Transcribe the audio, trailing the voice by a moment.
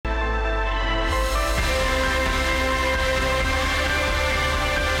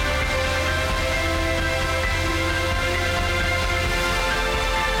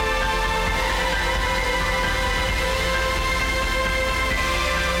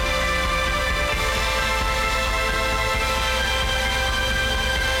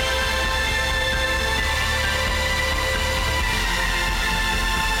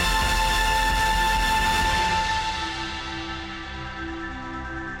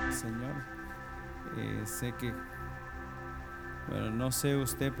Sé que, bueno, no sé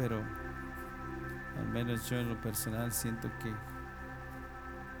usted, pero al menos yo en lo personal siento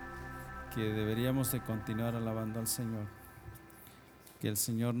que deberíamos de continuar alabando al Señor, que el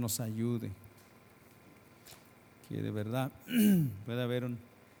Señor nos ayude, que de verdad pueda haber un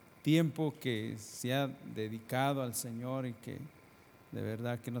tiempo que se ha dedicado al Señor y que de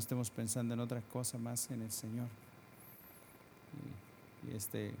verdad que no estemos pensando en otra cosa más que en el Señor. Y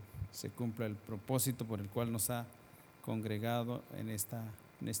se cumpla el propósito por el cual nos ha congregado en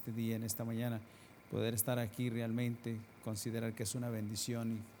este día, en esta mañana. Poder estar aquí realmente, considerar que es una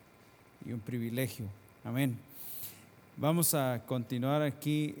bendición y un privilegio. Amén. Vamos a continuar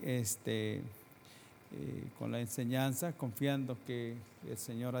aquí con la enseñanza, confiando que el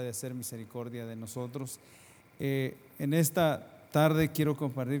Señor ha de hacer misericordia de nosotros. En esta tarde quiero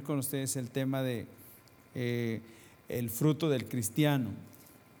compartir con ustedes el tema de el fruto del cristiano.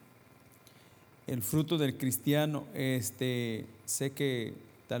 El fruto del cristiano. Sé que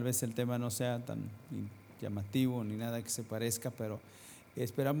tal vez el tema no sea tan llamativo ni nada que se parezca, pero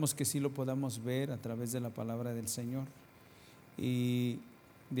esperamos que sí lo podamos ver a través de la palabra del Señor y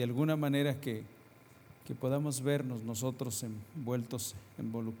de alguna manera que podamos vernos nosotros envueltos,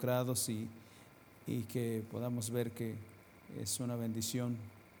 involucrados y que podamos ver que es una bendición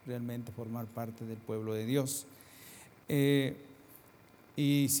realmente formar parte del pueblo de Dios.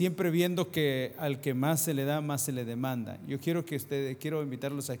 Y siempre viendo que al que más se le da, más se le demanda. Yo quiero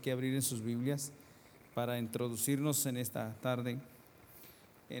invitarlos aquí a abrir en sus Biblias para introducirnos en esta tarde,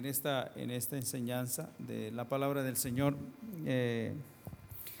 en esta enseñanza de la palabra del Señor.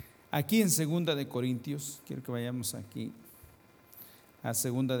 Aquí en 2 de Corintios, quiero que vayamos aquí a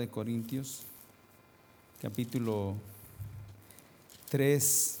 2 de Corintios, capítulo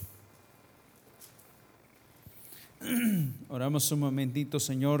 3. Oramos un momentito.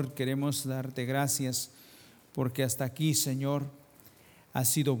 Señor, queremos darte gracias porque hasta aquí, Señor,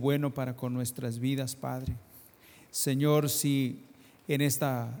 has sido bueno para con nuestras vidas, Padre. Señor, si en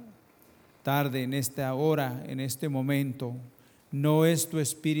esta tarde, en esta hora, en este momento, no es tu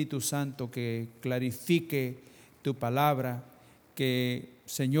Espíritu Santo que clarifique tu palabra, que,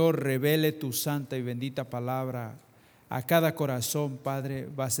 Señor, revele tu santa y bendita palabra a cada corazón, Padre,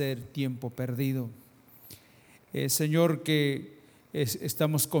 va a ser tiempo perdido. Señor, que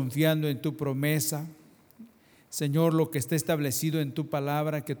estamos confiando en tu promesa. Señor, lo que está establecido en tu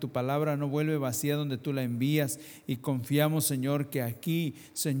palabra, que tu palabra no vuelve vacía donde tú la envías, y confiamos, Señor, que aquí,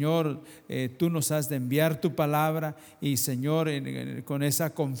 Señor, tú nos has de enviar tu palabra y, Señor, con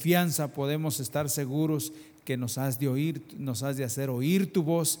esa confianza podemos estar seguros que nos has de oír, nos has de hacer oír tu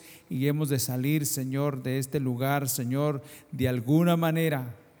voz, y hemos de salir, Señor, de este lugar, Señor, de alguna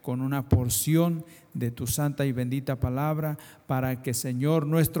manera con una porción de tu santa y bendita palabra, para que, Señor,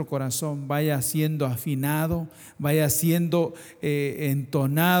 nuestro corazón vaya siendo afinado, vaya siendo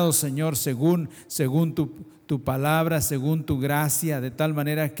entonado, Señor, según tu palabra, según tu gracia, de tal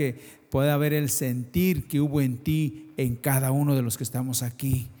manera que pueda haber el sentir que hubo en ti en cada uno de los que estamos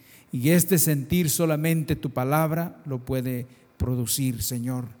aquí. Y este sentir solamente tu palabra lo puede producir,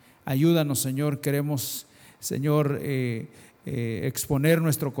 Señor. Ayúdanos, Señor. Queremos, Señor, exponer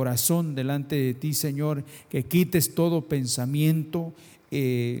nuestro corazón delante de ti, Señor, que quites todo pensamiento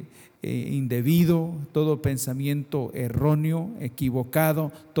indebido, todo pensamiento erróneo,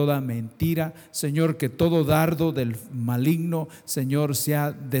 equivocado, toda mentira, Señor, que todo dardo del maligno, Señor,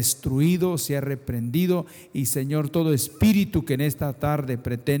 sea destruido, sea reprendido, y, Señor, todo espíritu que en esta tarde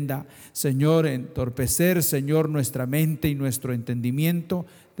pretenda, Señor, entorpecer, Señor, nuestra mente y nuestro entendimiento,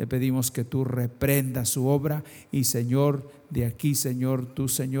 te pedimos que tú reprendas su obra, y, Señor, de aquí, Señor, tú,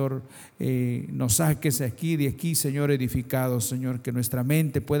 Señor, nos saques de aquí, Señor, edificados, Señor, que nuestra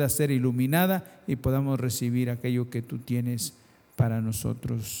mente pueda ser iluminada y podamos recibir aquello que tú tienes para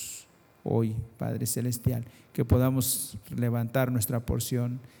nosotros hoy, Padre Celestial, que podamos levantar nuestra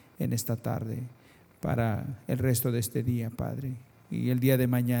porción en esta tarde para el resto de este día, Padre, y el día de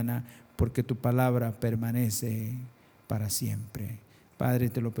mañana, porque tu palabra permanece para siempre. Padre,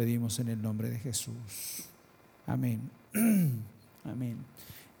 te lo pedimos en el nombre de Jesús. Amén. Amén.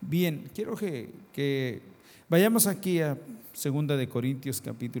 Bien, quiero que vayamos aquí a 2 de Corintios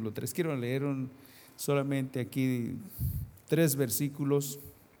capítulo 3. Quiero leer solamente aquí 3 versículos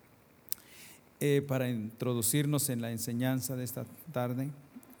para introducirnos en la enseñanza de esta tarde,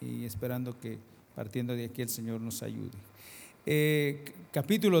 y esperando que partiendo de aquí el Señor nos ayude.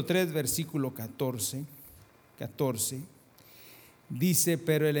 Capítulo 3, versículo 14 dice: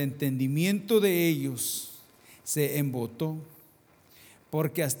 pero el entendimiento de ellos se embotó,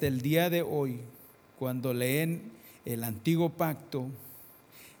 porque hasta el día de hoy, cuando leen el antiguo pacto,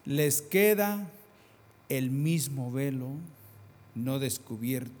 les queda el mismo velo no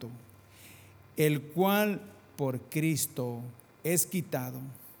descubierto, el cual por Cristo es quitado.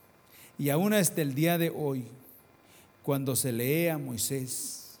 Y aún hasta el día de hoy, cuando se lee a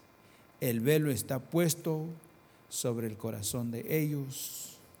Moisés, el velo está puesto sobre el corazón de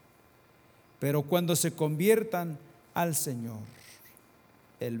ellos. Pero cuando se conviertan al Señor,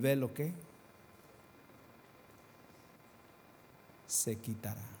 el velo ¿qué? Se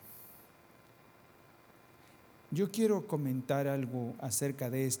quitará. Yo quiero comentar algo acerca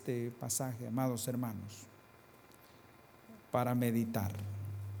de este pasaje, amados hermanos, para meditar.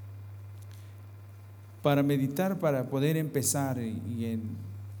 Para poder empezar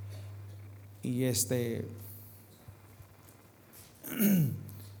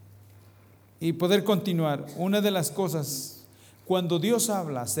y poder continuar. Una de las cosas, cuando Dios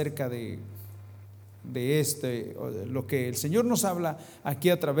habla acerca de lo que el Señor nos habla aquí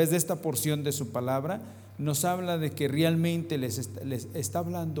a través de esta porción de su palabra, nos habla de que realmente les está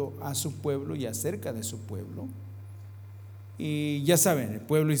hablando a su pueblo y acerca de su pueblo. Y ya saben, el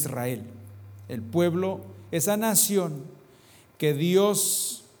pueblo Israel, el esa nación que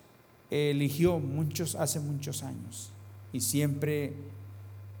Dios eligió hace muchos años, y siempre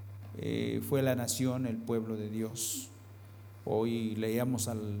fue la nación, el pueblo de Dios. Hoy leíamos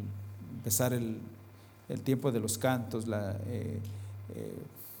al empezar el tiempo de los cantos, la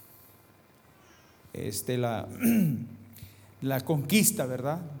conquista,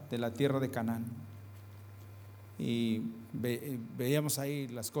 ¿verdad?, de la tierra de Canaán. Y veíamos ahí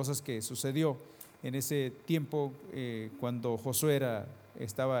las cosas que sucedió en ese tiempo cuando Josué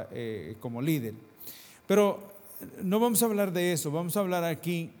estaba como líder. Pero no vamos a hablar de eso, vamos a hablar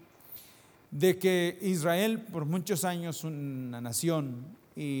aquí de que Israel por muchos años una nación,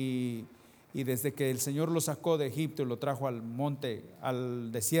 y desde que el Señor lo sacó de Egipto y lo trajo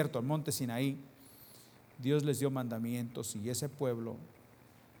al desierto, al monte Sinaí, Dios les dio mandamientos, y ese pueblo,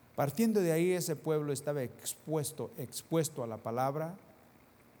 partiendo de ahí, ese pueblo estaba expuesto a la palabra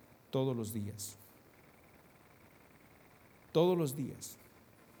todos los días. Todos los días.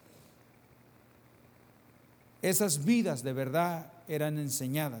 Esas vidas de verdad eran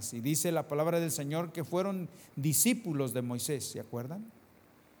enseñadas, y dice la palabra del Señor que fueron discípulos de Moisés, ¿se acuerdan?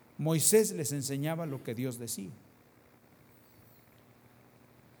 Moisés les enseñaba lo que Dios decía.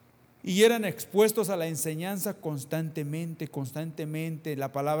 Y eran expuestos a la enseñanza constantemente.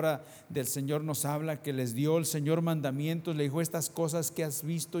 La palabra del Señor nos habla que les dio el Señor mandamientos. Le dijo: estas cosas que has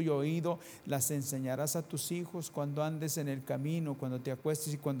visto y oído las enseñarás a tus hijos cuando andes en el camino, cuando te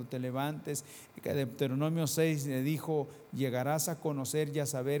acuestes y cuando te levantes. Deuteronomio 6 le dijo: llegarás a conocer y a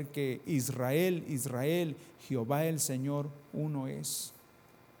saber que Israel, Jehová el Señor, uno es.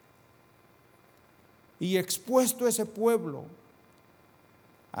 Y expuesto ese pueblo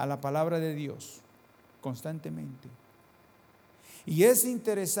a la palabra de Dios constantemente. Y es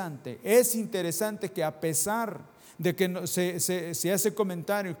interesante que a pesar de que se hace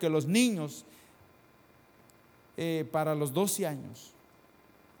comentario que los niños para los 12 años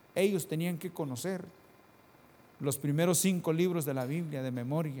ellos tenían que conocer los primeros 5 libros de la Biblia de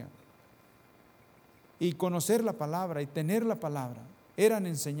memoria, y conocer la palabra y tener la palabra, eran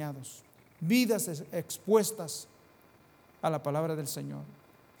enseñados, vidas expuestas a la palabra del Señor.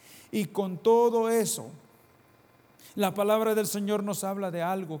 Y con todo eso, la palabra del Señor nos habla de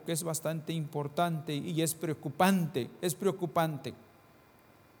algo que es bastante importante y es preocupante,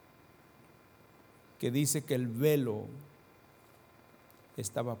 que dice que el velo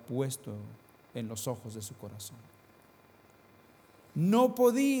estaba puesto en los ojos de su corazón. No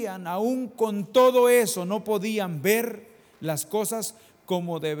podían, aún con todo eso, no podían ver las cosas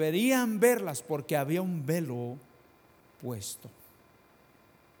como deberían verlas, porque había un velo puesto.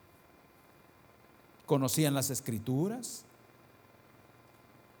 Conocían las escrituras,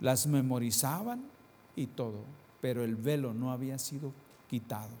 las memorizaban y todo, pero el velo no había sido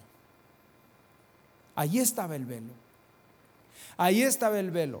quitado. Allí estaba el velo. Ahí estaba el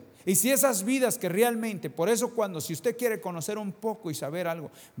velo. Y si esas vidas que realmente, por eso si usted quiere conocer un poco y saber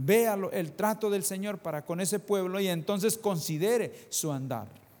algo, vea el trato del Señor para con ese pueblo, y entonces considere su andar.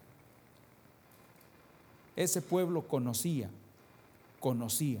 Ese pueblo conocía.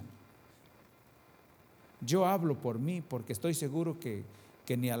 Yo hablo por mí, porque estoy seguro que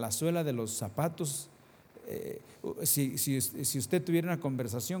ni a la suela de los zapatos, si usted tuviera una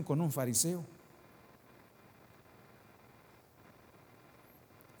conversación con un fariseo,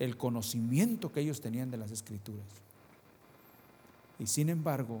 el conocimiento que ellos tenían de las escrituras. Y sin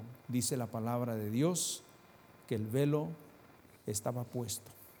embargo, dice la palabra de Dios que el velo estaba puesto.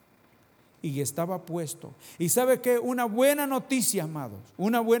 Y estaba puesto. Y ¿sabe qué? Una buena noticia, amados,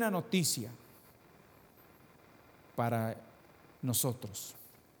 una buena noticia. para nosotros.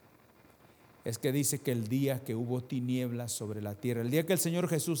 Es que dice que el día que hubo tinieblas sobre la tierra, el día que el Señor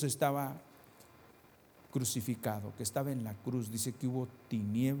Jesús estaba crucificado, que estaba en la cruz, dice que hubo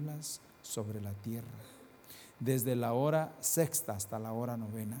tinieblas sobre la tierra. Desde la hora sexta hasta la hora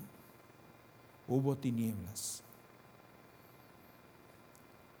novena hubo tinieblas.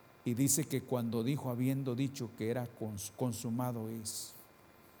 Y dice que cuando dijo, habiendo dicho que era consumado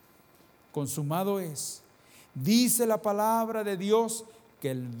es, dice la palabra de Dios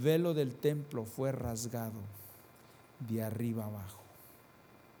que el velo del templo fue rasgado de arriba abajo.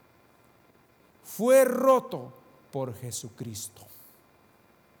 Fue roto por Jesucristo.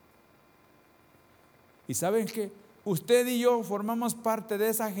 Y saben que usted y yo formamos parte de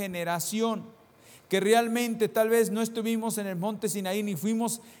esa generación que realmente tal vez no estuvimos en el monte Sinaí ni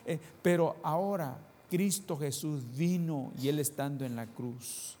fuimos, pero ahora Cristo Jesús vino y Él estando en la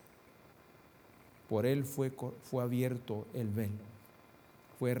cruz, por Él fue abierto el velo,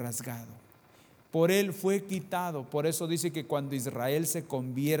 fue rasgado, por Él fue quitado. Por eso dice que cuando Israel se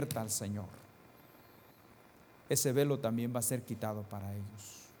convierta al Señor, ese velo también va a ser quitado para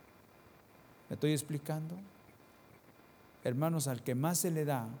ellos. ¿Me estoy explicando? Hermanos, al que más se le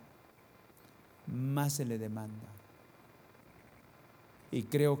da, más se le demanda. Y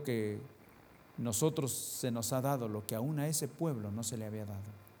creo que nosotros se nos ha dado lo que aún a ese pueblo no se le había dado,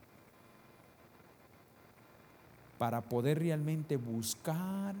 para poder realmente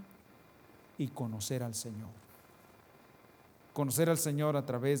buscar y conocer al Señor. Conocer al Señor a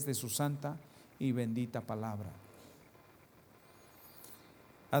través de su santa y bendita palabra.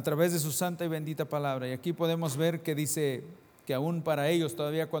 A través de su santa y bendita palabra. Y aquí podemos ver que dice que aún para ellos,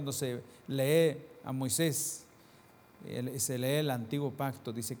 todavía cuando se lee a Moisés, se lee el antiguo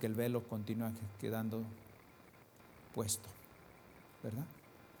pacto, dice que el velo continúa quedando puesto, ¿verdad?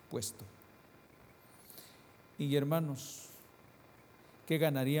 Puesto. Y hermanos, ¿qué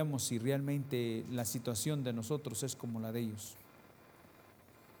ganaríamos si realmente la situación de nosotros es como la de ellos?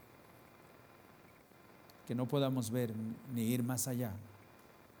 Que no podamos ver ni ir más allá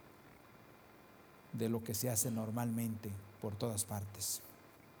de lo que se hace normalmente por todas partes.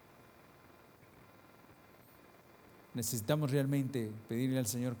 Necesitamos realmente pedirle al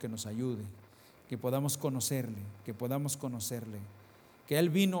Señor que nos ayude, que podamos conocerle, que Él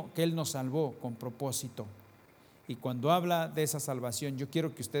vino, que Él nos salvó con propósito. Y cuando habla de esa salvación, yo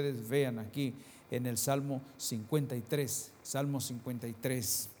quiero que ustedes vean aquí en el Salmo 53,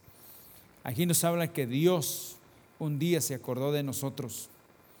 aquí nos habla que Dios un día se acordó de nosotros.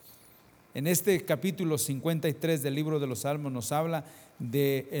 En este capítulo 53 del libro de los Salmos nos habla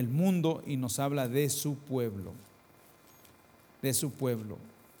del mundo y nos habla de su pueblo.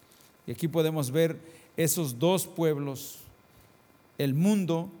 Y aquí podemos ver esos dos pueblos, el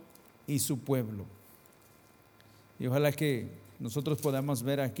mundo y su pueblo. Y ojalá que nosotros podamos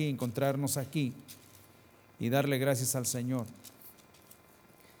ver aquí, encontrarnos aquí y darle gracias al Señor.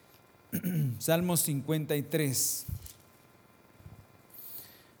 Salmo 53.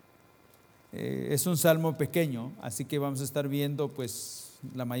 Es un salmo pequeño, así que vamos a estar viendo pues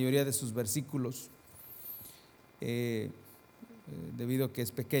la mayoría de sus versículos, debido a que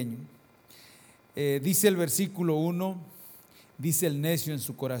es pequeño. Dice el versículo 1, dice el necio en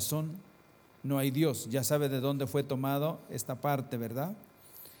su corazón, no hay Dios. Ya sabe de dónde fue tomado esta parte, ¿verdad?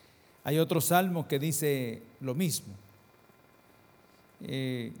 Hay otro salmo que dice lo mismo,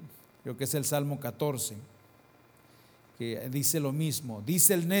 creo que es el Salmo 14, que dice lo mismo.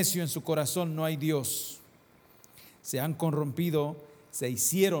 Dice el necio en su corazón, no hay Dios. Se han corrompido,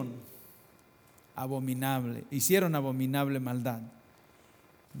 hicieron abominable maldad.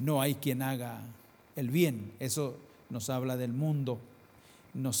 No hay quien haga el bien. Eso nos habla del mundo.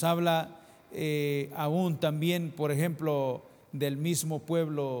 Nos habla aún también, por ejemplo, del mismo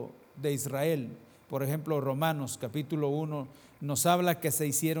pueblo de Israel. Por ejemplo, Romanos capítulo 1 nos habla que se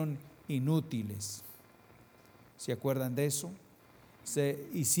hicieron inútiles. ¿Se acuerdan de eso? Se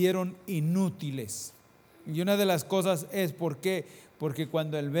hicieron inútiles. Y una de las cosas es porque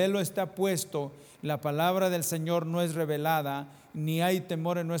cuando el velo está puesto, la palabra del Señor no es revelada, ni hay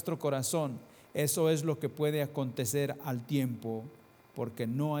temor en nuestro corazón. Eso es lo que puede acontecer al tiempo, porque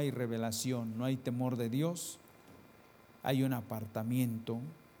no hay revelación, no hay temor de Dios, hay un apartamiento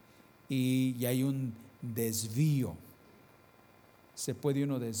y hay un desvío. Se puede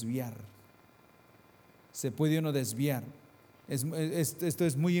uno desviar. Esto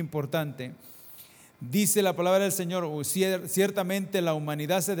es muy importante. Dice la palabra del Señor, ciertamente la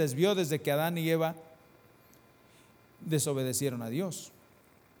humanidad se desvió desde que Adán y Eva desobedecieron a Dios.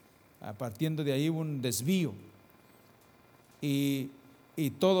 Partiendo de ahí hubo un desvío. Y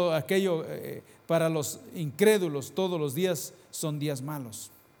Y todo aquello, para los incrédulos, todos los días son días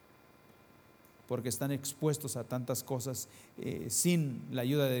malos, porque están expuestos a tantas cosas sin la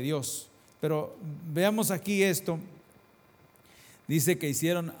ayuda de Dios. Pero veamos aquí esto. Dice que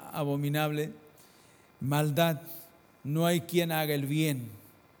hicieron abominable maldad, no hay quien haga el bien.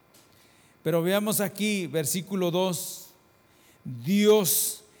 Pero veamos aquí, versículo 2,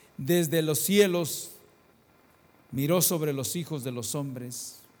 Dios desde los cielos miró sobre los hijos de los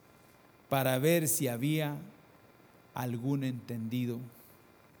hombres para ver si había algún entendido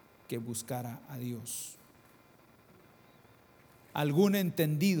que buscara a Dios. Algún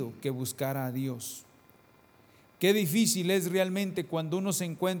entendido que buscara a Dios. Qué difícil es realmente cuando uno se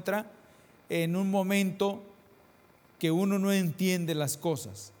encuentra en un momento que uno no entiende las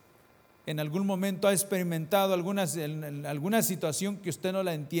cosas. En algún momento ha experimentado alguna situación que usted no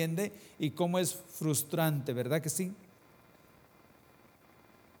la entiende y cómo es frustrante, ¿verdad que sí?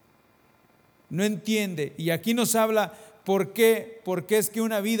 No entiende. Y aquí nos habla por qué es que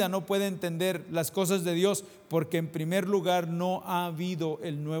una vida no puede entender las cosas de Dios, porque en primer lugar no ha habido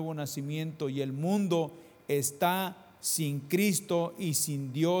el nuevo nacimiento y el mundo está sin Cristo y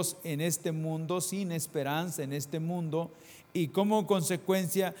sin Dios en este mundo, sin esperanza en este mundo, y como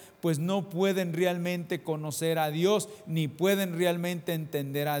consecuencia pues no pueden realmente conocer a Dios ni pueden realmente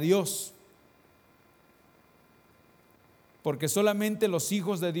entender a Dios, porque solamente los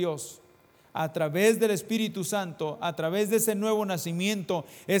hijos de Dios, a través del Espíritu Santo, a través de ese nuevo nacimiento,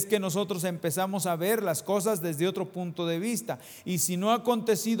 es que nosotros empezamos a ver las cosas desde otro punto de vista. Y si no ha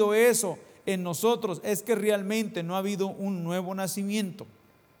acontecido eso en nosotros, es que realmente no ha habido un nuevo nacimiento,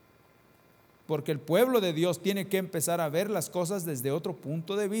 porque el pueblo de Dios tiene que empezar a ver las cosas desde otro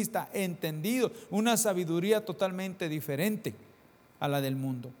punto de vista, entendido, una sabiduría totalmente diferente a la del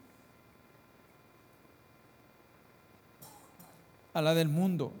mundo. A la del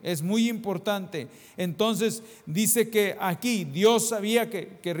mundo. Es muy importante. Entonces dice que aquí Dios sabía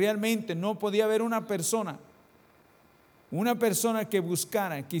que realmente no podía haber una persona que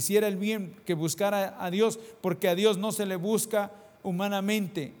buscara, que hiciera el bien, que buscara a Dios, porque a Dios no se le busca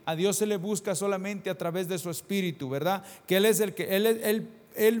humanamente, a Dios se le busca solamente a través de su Espíritu, ¿verdad? Que Él es el que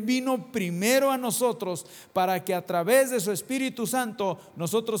Él vino primero a nosotros para que a través de su Espíritu Santo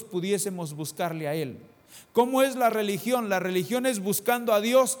nosotros pudiésemos buscarle a Él. ¿Cómo es la religión? La religión es buscando a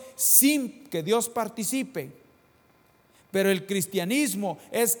Dios sin que Dios participe. Pero el cristianismo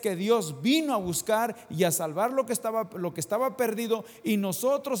es que Dios vino a buscar y a salvar lo que estaba perdido, y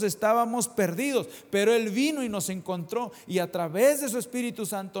nosotros estábamos perdidos, pero Él vino y nos encontró, y a través de su Espíritu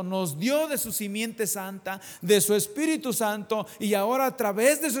Santo nos dio de su simiente santa, de su Espíritu Santo, y ahora a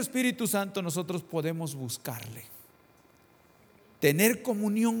través de su Espíritu Santo nosotros podemos buscarle, tener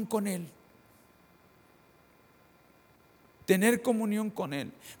comunión con Él. Tener comunión con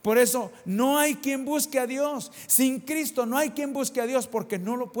Él. Por eso no hay quien busque a Dios. Sin Cristo no hay quien busque a Dios, porque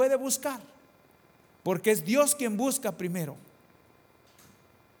no lo puede buscar, porque es Dios quien busca primero,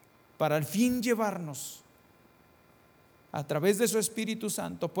 para al fin llevarnos a través de su Espíritu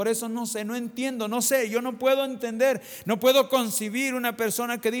Santo. Por eso no entiendo, yo no puedo entender, no puedo concebir una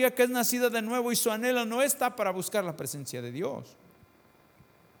persona que diga que es nacida de nuevo y su anhelo no está para buscar la presencia de Dios.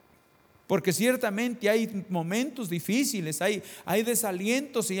 Porque ciertamente hay momentos difíciles, hay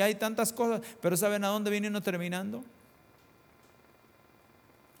desalientos y hay tantas cosas, pero ¿saben a dónde viene uno terminando?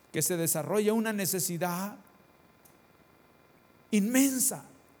 Que se desarrolla una necesidad inmensa,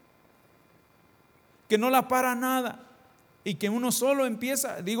 que no la para nada, y que uno solo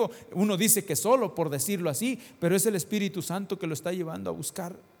empieza, uno dice que solo por decirlo así, pero es el Espíritu Santo que lo está llevando a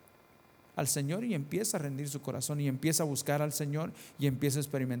buscar al Señor, y empieza a rendir su corazón y empieza a buscar al Señor y empieza a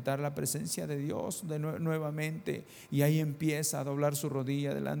experimentar la presencia de Dios nuevamente, y ahí empieza a doblar su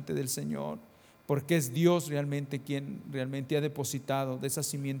rodilla delante del Señor, porque es Dios realmente quien realmente ha depositado de esa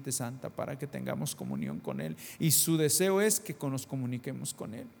simiente santa para que tengamos comunión con Él, y su deseo es que nos comuniquemos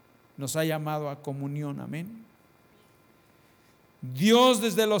con Él. Nos ha llamado a comunión, amén. Dios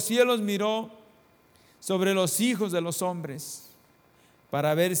desde los cielos miró sobre los hijos de los hombres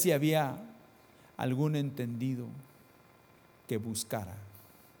para ver si había algún entendido que buscara.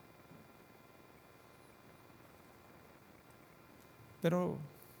 Pero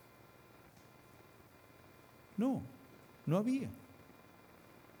no había.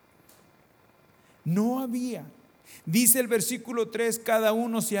 No había. Dice el versículo 3, cada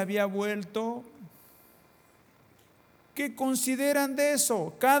uno se había vuelto. ¿Qué consideran de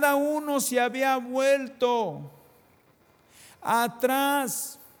eso? Cada uno se había vuelto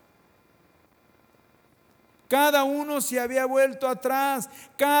atrás. Cada uno se había vuelto atrás.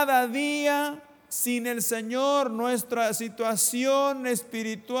 Cada día sin el Señor nuestra situación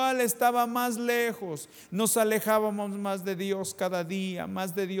espiritual estaba más lejos. Nos alejábamos más de Dios cada día,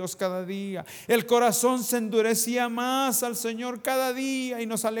 más de Dios cada día. El corazón se endurecía más al Señor cada día y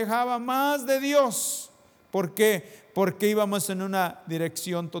nos alejaba más de Dios. ¿Por qué? Porque íbamos en una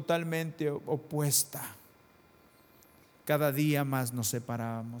dirección totalmente opuesta. Cada día más nos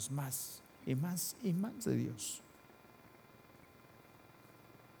separábamos más y más y más de Dios.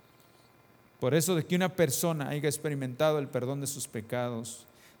 Por eso, de que una persona haya experimentado el perdón de sus pecados,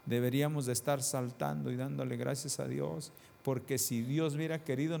 deberíamos de estar saltando y dándole gracias a Dios, porque si Dios hubiera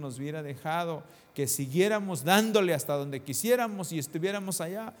querido, nos hubiera dejado que siguiéramos dándole hasta donde quisiéramos y estuviéramos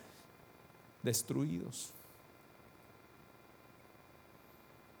allá destruidos,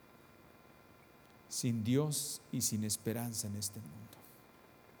 sin Dios y sin esperanza en este mundo.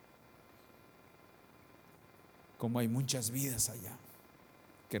 Como hay muchas vidas allá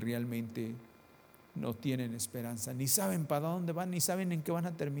que realmente no tienen esperanza, ni saben para dónde van, ni saben en qué van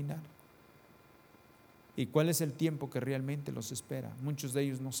a terminar, y cuál es el tiempo que realmente los espera. Muchos de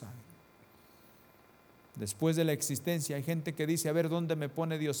ellos no saben. Después de la existencia hay gente que dice: a ver, ¿dónde me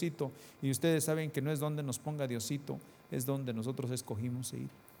pone Diosito? Y ustedes saben que no es donde nos ponga Diosito, es donde nosotros escogimos ir,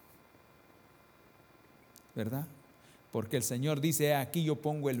 ¿verdad? Porque el Señor dice: he aquí yo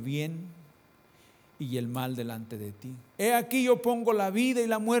pongo el bien y el mal delante de ti. He aquí yo pongo la vida y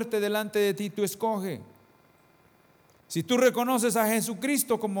la muerte delante de ti, tú escoge. Si tú reconoces a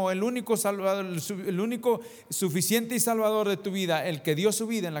Jesucristo como el único Salvador, el único suficiente y Salvador de tu vida, el que dio su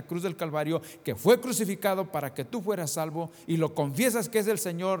vida en la cruz del Calvario, que fue crucificado para que tú fueras salvo, y lo confiesas que es el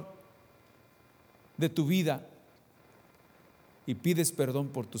Señor de tu vida, y pides perdón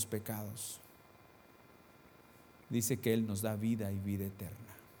por tus pecados, dice que Él nos da vida y vida eterna.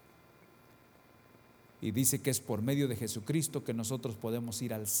 Y dice que es por medio de Jesucristo que nosotros podemos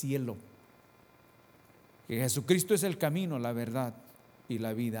ir al cielo. Que Jesucristo es el camino, la verdad y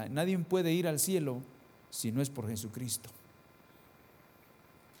la vida. Nadie puede ir al cielo si no es por Jesucristo,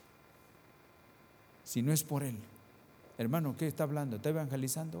 si no es por Él. Hermano, ¿qué está hablando? ¿Está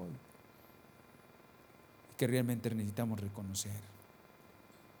evangelizando hoy? Que realmente necesitamos reconocer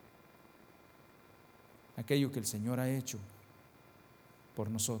aquello que el Señor ha hecho por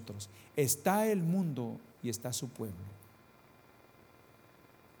nosotros. Está el mundo y está su pueblo.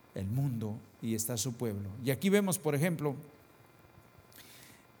 El mundo y está su pueblo. Y aquí vemos, por ejemplo,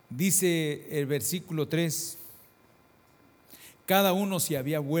 dice el versículo 3: cada uno se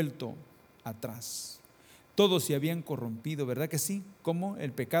había vuelto atrás, todos se habían corrompido, ¿verdad que sí? ¿Cómo?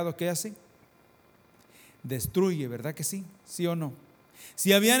 El pecado, ¿qué hace? Destruye, ¿verdad que sí? ¿Sí o no?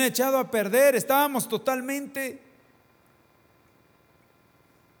 Se habían echado a perder, estábamos totalmente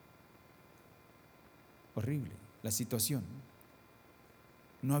horrible la situación.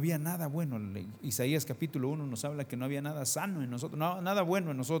 No había nada bueno. Isaías capítulo 1 nos habla que no había nada sano en nosotros, nada bueno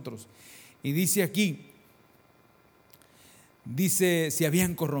en nosotros. Y dice aquí, dice: se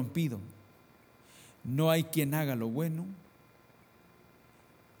habían corrompido, no hay quien haga lo bueno,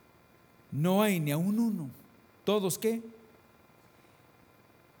 no hay ni aun uno. ¿Todos qué?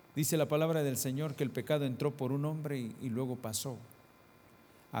 Dice la palabra del Señor que el pecado entró por un hombre y luego pasó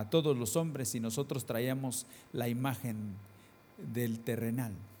a todos los hombres, y nosotros traíamos la imagen del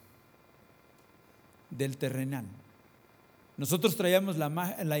terrenal. Nosotros traíamos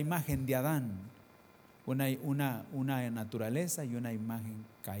la imagen de Adán, una naturaleza y una imagen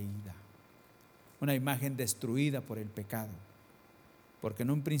caída, una imagen destruida por el pecado, porque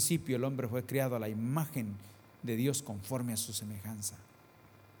en un principio el hombre fue creado a la imagen de Dios conforme a su semejanza,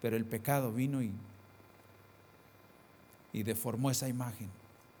 pero el pecado vino y deformó esa imagen.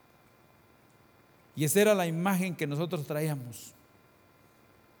 Y esa era la imagen que nosotros traíamos.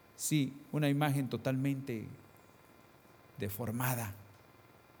 Sí, una imagen totalmente deformada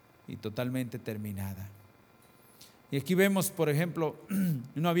y totalmente terminada. Y aquí vemos, por ejemplo,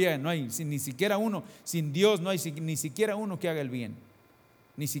 no hay ni siquiera uno, sin Dios no hay ni siquiera uno que haga el bien,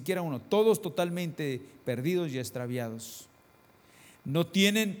 ni siquiera uno, todos totalmente perdidos y extraviados. No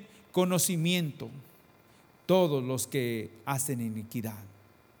tienen conocimiento todos los que hacen iniquidad,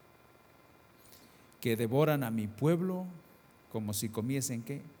 que devoran a mi pueblo como si comiesen.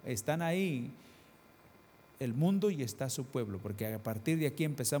 ¿Qué? Están ahí el mundo y está su pueblo, porque a partir de aquí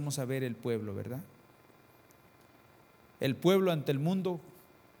empezamos a ver el pueblo, ¿verdad? El pueblo ante el mundo.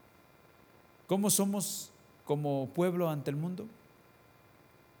 ¿Cómo somos como pueblo ante el mundo?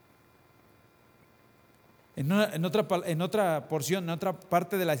 En otra porción, en otra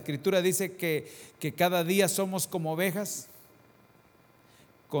parte de la Escritura dice que cada día somos como ovejas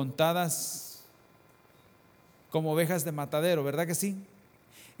contadas, como ovejas de matadero, ¿verdad que sí?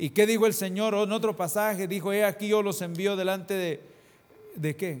 ¿Y qué dijo el Señor? En otro pasaje dijo: he aquí yo los envío delante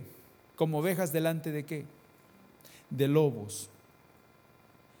 ¿de qué? Como ovejas delante de qué? De lobos.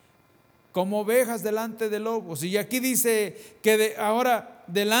 Como ovejas delante de lobos. Y aquí dice que ahora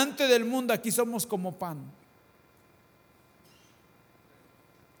delante del mundo aquí somos como pan.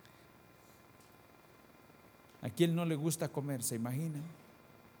 ¿A quién no le gusta comer? ¿Se imaginan?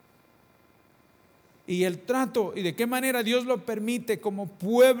 Y el trato, y de qué manera Dios lo permite como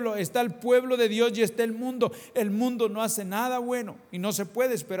pueblo. Está el pueblo de Dios y está el mundo. El mundo no hace nada bueno y no se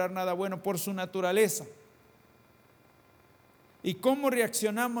puede esperar nada bueno por su naturaleza. ¿Y cómo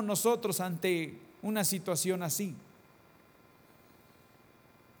reaccionamos nosotros ante una situación así?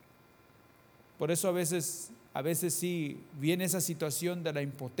 Por eso a veces sí viene esa situación de la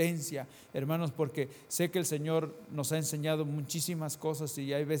impotencia, hermanos, porque sé que el Señor nos ha enseñado muchísimas cosas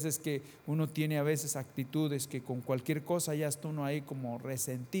y hay veces que uno tiene a veces actitudes que con cualquier cosa ya está uno ahí como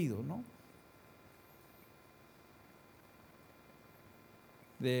resentido, ¿no?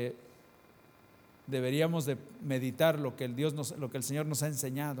 Deberíamos de meditar lo que el Señor nos ha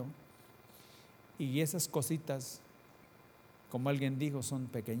enseñado, y esas cositas, como alguien dijo, son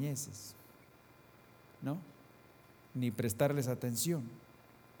pequeñeces, ¿no? Ni prestarles atención,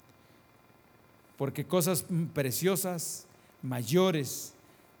 porque cosas preciosas, mayores,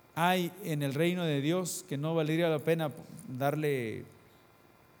 hay en el reino de Dios que no valdría la pena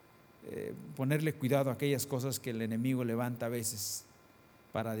ponerle cuidado a aquellas cosas que el enemigo levanta a veces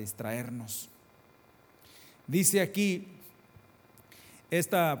para distraernos. Dice aquí,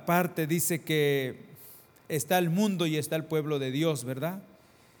 esta parte dice que está el mundo y está el pueblo de Dios, ¿verdad?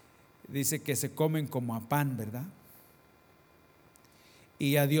 Dice que se comen como a pan, ¿verdad?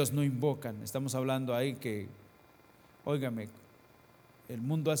 Y a Dios no invocan. Estamos hablando ahí que, óigame, el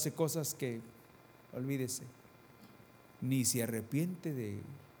mundo hace cosas que, olvídese, ni se arrepiente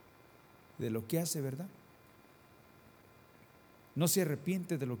de lo que hace, ¿verdad? No se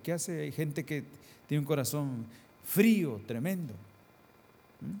arrepiente de lo que hace. Hay gente que tiene un corazón frío, tremendo.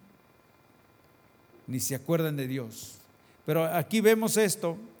 Ni se acuerdan de Dios. Pero aquí vemos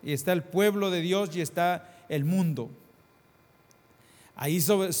esto, y está el pueblo de Dios y está el mundo. Ahí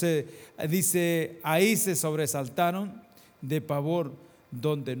dice, ahí se sobresaltaron de pavor,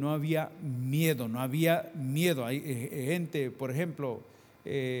 donde no había miedo, Hay gente, por ejemplo,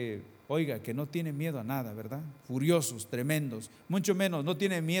 oiga, que no tiene miedo a nada, ¿verdad? Furiosos, tremendos, mucho menos, no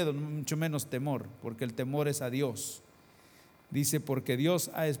tiene miedo, mucho menos temor, porque el temor es a Dios. Dice, porque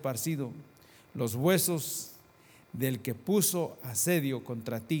Dios ha esparcido los huesos del que puso asedio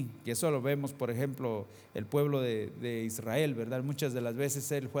contra ti. Y eso lo vemos, por ejemplo, el pueblo de Israel, ¿verdad? Muchas de las veces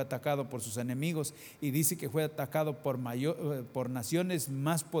él fue atacado por sus enemigos, y dice que fue atacado por naciones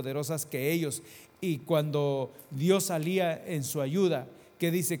más poderosas que ellos. Y cuando Dios salía en su ayuda, ¿qué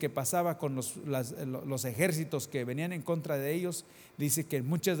dice que pasaba con los ejércitos que venían en contra de ellos? Dice que en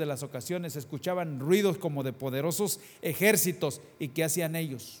muchas de las ocasiones escuchaban ruidos como de poderosos ejércitos. ¿Y qué hacían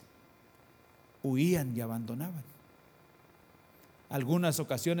ellos? Huían y abandonaban. Algunas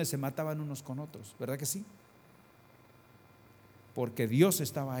ocasiones se mataban unos con otros, ¿verdad que sí? Porque Dios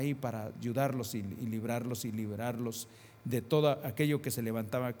estaba ahí para ayudarlos y librarlos y liberarlos de todo aquello que se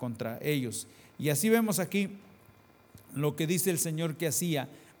levantaba contra ellos. Y así vemos aquí lo que dice el Señor que hacía.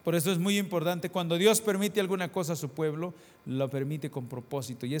 Por eso es muy importante, cuando Dios permite alguna cosa a su pueblo, lo permite con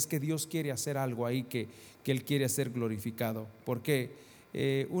propósito, y es que Dios quiere hacer algo ahí que Él quiere ser glorificado. Porque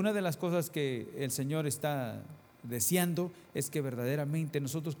una de las cosas que el Señor está deseando es que verdaderamente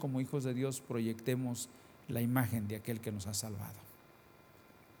nosotros como hijos de Dios proyectemos la imagen de aquel que nos ha salvado.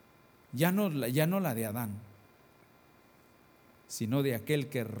 Ya no la de Adán, sino de aquel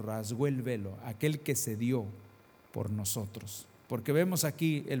que rasgó el velo, aquel que se dio por nosotros. Porque vemos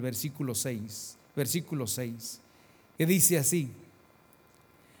aquí el versículo 6, que dice así: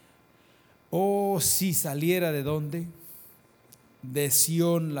 oh, si saliera ¿de dónde? De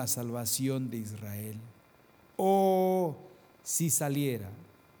Sión la salvación de Israel. Oh, si saliera,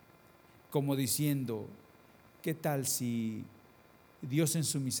 como diciendo, ¿qué tal si Dios en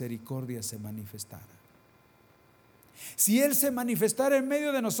su misericordia se manifestara? Si Él se manifestara en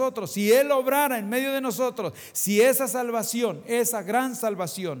medio de nosotros, si Él obrara en medio de nosotros, si esa salvación, esa gran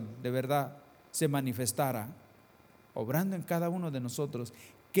salvación de verdad se manifestara, obrando en cada uno de nosotros,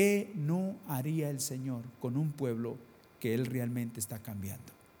 ¿qué no haría el Señor con un pueblo que Él realmente está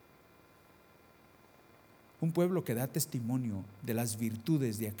cambiando? Un pueblo que da testimonio de las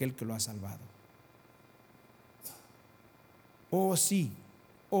virtudes de aquel que lo ha salvado. Oh sí,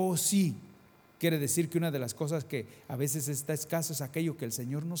 oh sí. Quiere decir que una de las cosas que a veces está escaso es aquello que el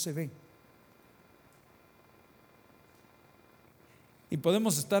Señor no se ve. Y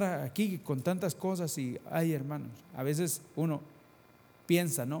podemos estar aquí con tantas cosas y, ay hermanos, a veces uno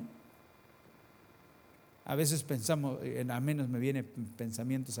piensa, ¿no? A veces pensamos, a menos me vienen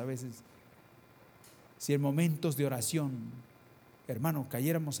pensamientos a veces, si en momentos de oración, hermano,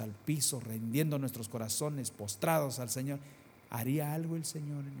 cayéramos al piso, rindiendo nuestros corazones, postrados al Señor, ¿haría algo el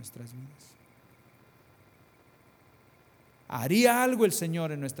Señor en nuestras vidas? ¿Haría algo el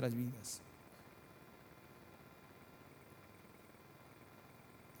Señor en nuestras vidas?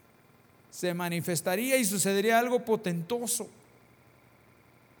 Se manifestaría y sucedería algo potentoso,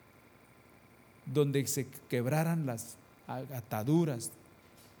 donde se quebraran las ataduras,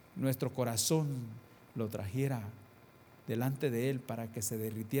 nuestro corazón lo trajera delante de Él para que se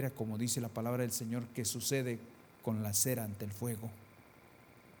derritiera, como dice la palabra del Señor, que sucede con la cera ante el fuego.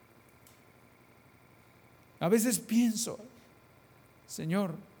 A veces pienso,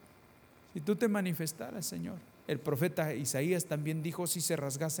 Señor, si tú te manifestaras, Señor. El profeta Isaías también dijo, si se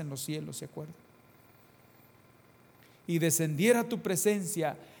rasgasen los cielos, ¿se acuerdan? Y descendiera tu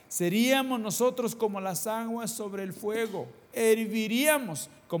presencia, seríamos nosotros como las aguas sobre el fuego, herviríamos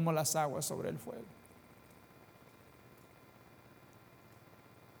como las aguas sobre el fuego.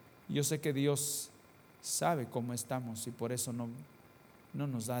 Yo sé que Dios sabe cómo estamos y por eso no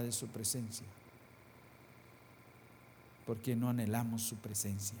nos da de su presencia, porque no anhelamos su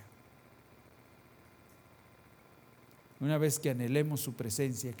presencia. Una vez que anhelemos su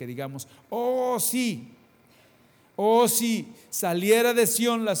presencia, que digamos, oh sí, saliera de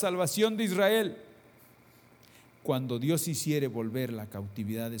Sión la salvación de Israel. Cuando Dios hiciere volver la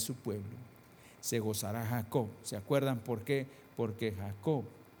cautividad de su pueblo, se gozará Jacob. ¿Se acuerdan por qué? Porque Jacob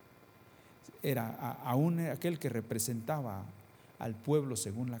era aún aquel que representaba al pueblo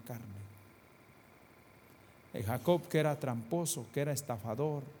según la carne. Jacob, que era tramposo, que era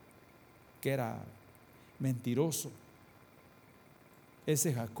estafador, que era mentiroso.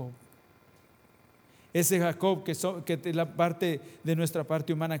 Ese Jacob que es la parte de nuestra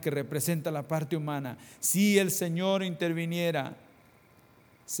parte humana, que representa la parte humana, si el Señor interviniera,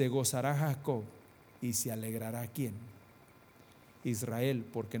 se gozará Jacob y se alegrará ¿quién? Israel,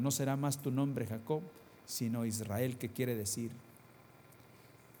 porque no será más tu nombre Jacob, sino Israel, que quiere decir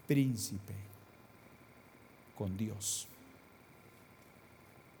príncipe con Dios.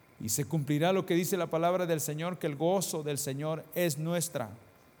 Y se cumplirá lo que dice la palabra del Señor, que el gozo del Señor es nuestra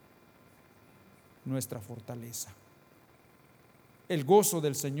fortaleza. El gozo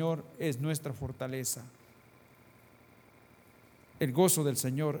del Señor es nuestra fortaleza. El gozo del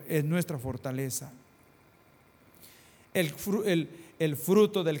Señor es nuestra fortaleza. El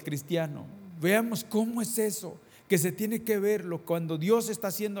fruto del cristiano. Veamos cómo es eso, que se tiene que verlo. Cuando Dios está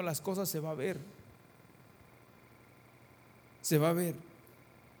haciendo las cosas, se va a ver. Se va a ver.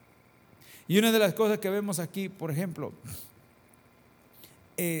 Y una de las cosas que vemos aquí, por ejemplo,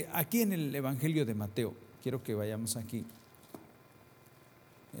 aquí en el Evangelio de Mateo, quiero que vayamos aquí.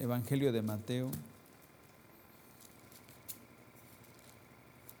 Evangelio de Mateo,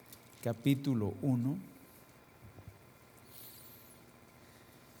 capítulo 1.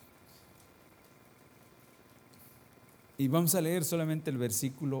 Y vamos a leer solamente el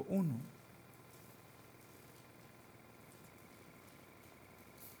versículo 1.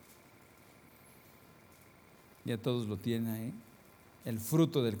 Ya todos lo tienen ahí. El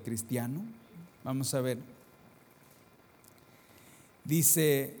fruto del cristiano. Vamos a ver.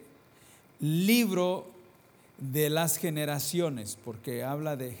 Dice, libro de las generaciones, porque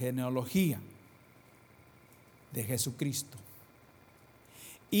habla de genealogía de Jesucristo.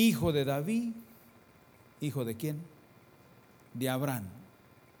 Hijo de David. ¿Hijo de quién? De Abraham.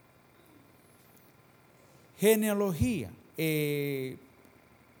 Genealogía.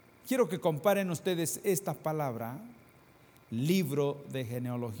 Quiero que comparen ustedes esta palabra, libro de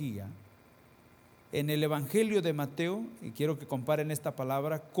genealogía, en el Evangelio de Mateo, y quiero que comparen esta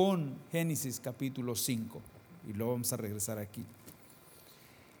palabra con Génesis capítulo 5, y luego vamos a regresar aquí.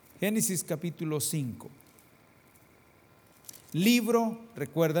 Génesis capítulo 5. Libro,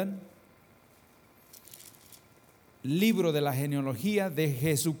 ¿recuerdan? Libro de la genealogía de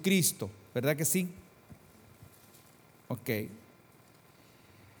Jesucristo, ¿verdad que sí? Ok.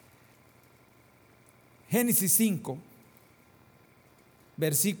 Génesis 5,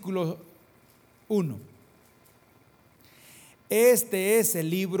 versículo 1. Este es el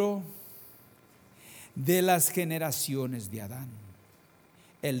libro de las generaciones de Adán,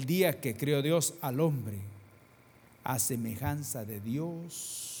 el día que creó Dios al hombre, a semejanza de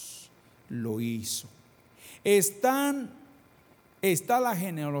Dios lo hizo. Está la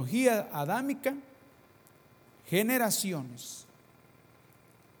genealogía adámica, generaciones,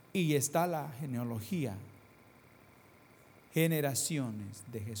 y está la genealogía generaciones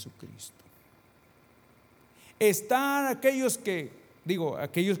de Jesucristo. Están aquellos que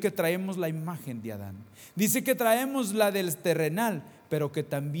traemos la imagen de Adán. Dice que traemos la del terrenal, pero que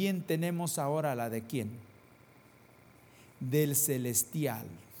también tenemos ahora la de ¿quién? Del celestial.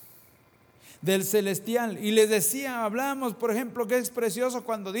 Del celestial. Y les decía, hablamos, por ejemplo, que es precioso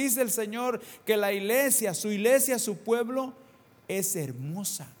cuando dice el Señor que la iglesia, su pueblo, es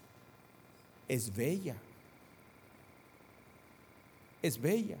hermosa, es bella. Es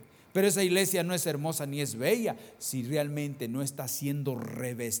bella. Pero esa iglesia no es hermosa ni es bella si realmente no está siendo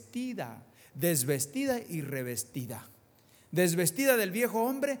revestida, desvestida y revestida. Desvestida del viejo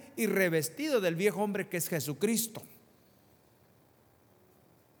hombre y revestido del viejo hombre que es Jesucristo.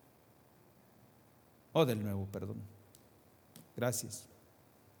 O del nuevo, perdón. Gracias.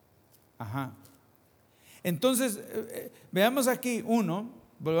 Ajá. Entonces, veamos aquí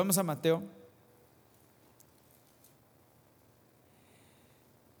volvamos a Mateo.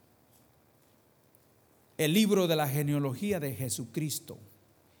 El libro de la genealogía de Jesucristo,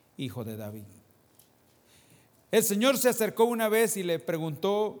 hijo de David. El Señor se acercó una vez y le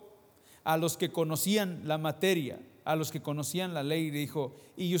preguntó a los que conocían la materia, a los que conocían la ley, y dijo: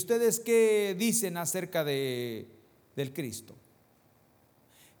 ¿y ustedes qué dicen acerca del Cristo?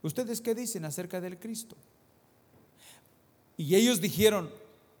 ¿Ustedes qué dicen acerca del Cristo? Y ellos dijeron: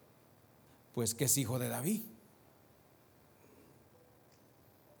 pues que es hijo de David.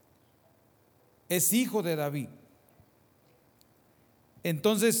 Es hijo de David.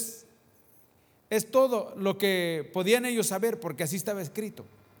 Entonces, es todo lo que podían ellos saber, porque así estaba escrito.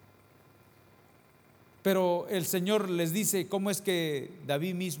 Pero el Señor les dice, ¿cómo es que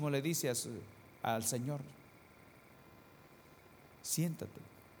David mismo le dice al Señor: siéntate?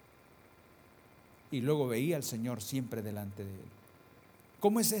 Y luego veía al Señor siempre delante de él.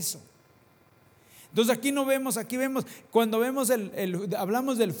 ¿Cómo es eso? Entonces aquí vemos, cuando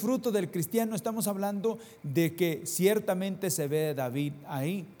hablamos del fruto del cristiano, estamos hablando de que ciertamente se ve David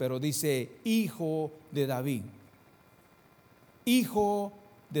ahí, pero dice hijo de David. Hijo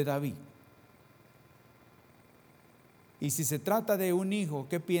de David. Y si se trata de un hijo,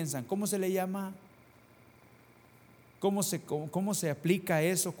 ¿qué piensan? ¿Cómo se le llama? ¿Cómo se aplica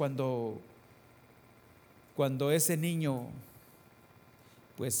eso cuando ese niño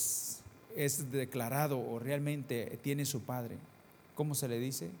pues es declarado o realmente tiene su padre? ¿Cómo se le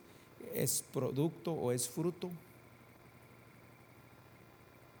dice? ¿Es producto o es fruto?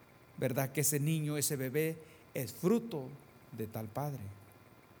 ¿Verdad que ese niño, ese bebé es fruto de tal padre?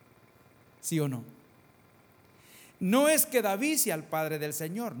 ¿Sí o no? No es que David sea el padre del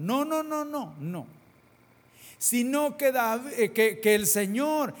Señor, no. Sino que el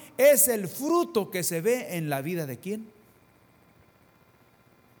Señor es el fruto que se ve en la vida de ¿quién?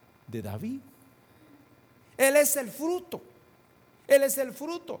 De David. Él es el fruto. Él es el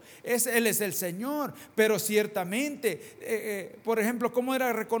fruto. Él es el Señor. Pero ciertamente, por ejemplo, ¿cómo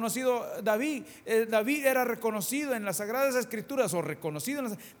era reconocido David? David era reconocido en las Sagradas Escrituras, o reconocido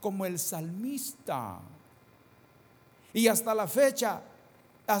como el salmista. Y hasta la fecha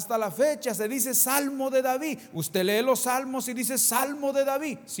se dice Salmo de David. Usted lee los salmos y dice Salmo de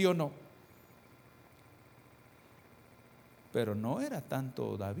David, ¿sí o no? Pero no era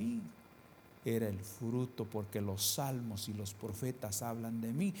tanto David, era el fruto, porque los salmos y los profetas hablan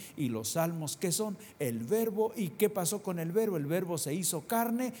de mí. Y los salmos, ¿qué son? El verbo. ¿Y qué pasó con el verbo? El verbo se hizo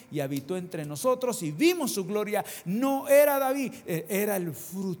carne y habitó entre nosotros y vimos su gloria. No era David, era el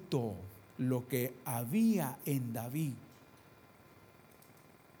fruto, lo que había en David.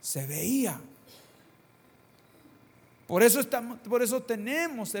 Se veía. Por eso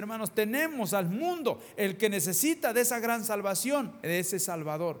tenemos, hermanos, tenemos al mundo, el que necesita de esa gran salvación, de ese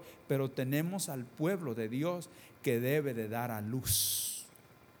Salvador. Pero tenemos al pueblo de Dios que debe de dar a luz,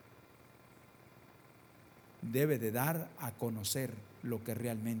 debe de dar a conocer lo que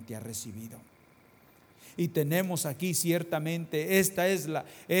realmente ha recibido. Y tenemos aquí ciertamente,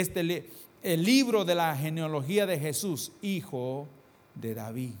 el libro de la genealogía de Jesús, hijo de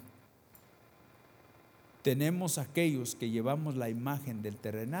David. Tenemos aquellos que llevamos la imagen del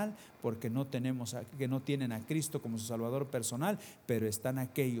terrenal porque que no tienen a Cristo como su Salvador personal, pero están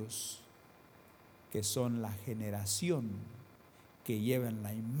aquellos que son la generación que llevan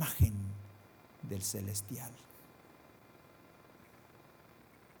la imagen del celestial.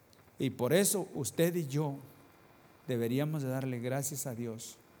 Y por eso usted y yo deberíamos de darle gracias a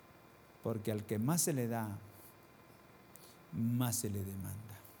Dios, porque al que más se le da, más se le demanda.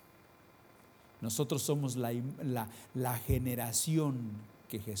 Nosotros somos la generación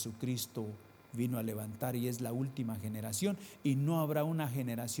que Jesucristo vino a levantar, y es la última generación, y no habrá una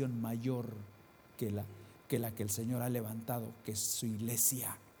generación mayor que que la que el Señor ha levantado, que es su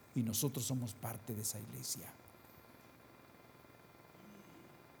iglesia, y nosotros somos parte de esa iglesia.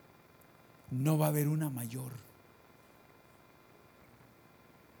 No va a haber una mayor.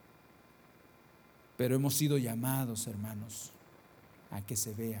 Pero hemos sido llamados, hermanos, a que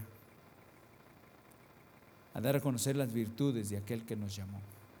se vea, a dar a conocer las virtudes de aquel que nos llamó,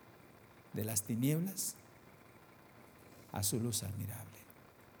 de las tinieblas a su luz admirable.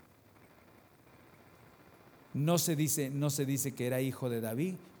 No se dice que era hijo de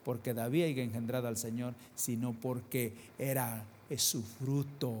David porque David haya engendrado al Señor, sino porque es su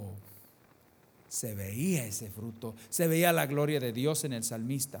fruto. Se veía ese fruto, se veía la gloria de Dios en el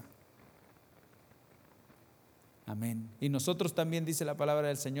salmista. Amén. Y nosotros también dice la palabra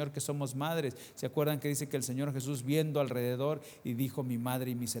del Señor que somos madres. ¿Se acuerdan que dice que el Señor Jesús viendo alrededor y dijo: mi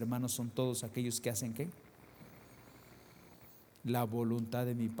madre y mis hermanos son todos aquellos que hacen ¿qué? La voluntad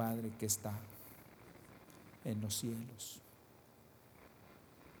de mi Padre que está en los cielos.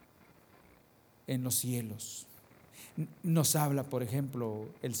 En los cielos. Nos habla, por ejemplo,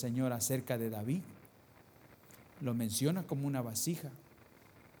 el Señor acerca de David. Lo menciona como una vasija,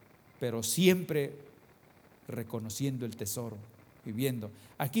 pero siempre reconociendo el tesoro y viendo.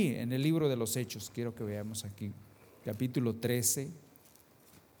 Aquí en el libro de los Hechos, quiero que veamos aquí, capítulo 13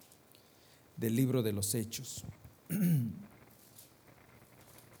 del libro de los Hechos.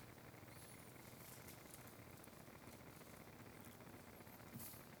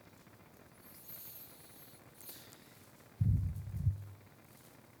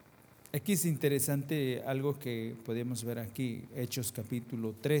 Aquí es interesante algo que podemos ver aquí, Hechos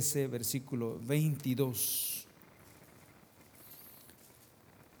capítulo 13, versículo 22.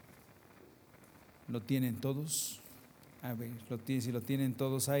 ¿Lo tienen todos? A ver, si lo tienen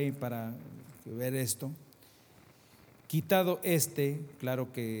todos ahí para ver esto. Quitado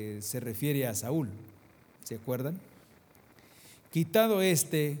claro que se refiere a Saúl, ¿se acuerdan? Quitado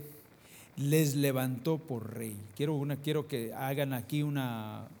les levantó por rey. Quiero que hagan aquí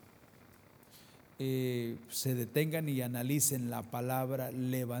se detengan y analicen la palabra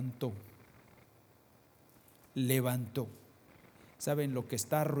levantó. Levantó. Saben, lo que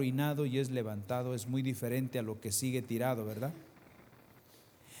está arruinado y es levantado es muy diferente a lo que sigue tirado, ¿verdad?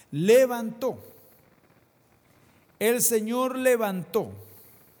 Levantó. El Señor levantó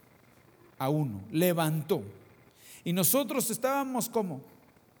a uno, levantó. Y nosotros estábamos ¿cómo?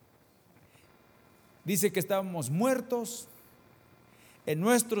 Dice que estábamos muertos en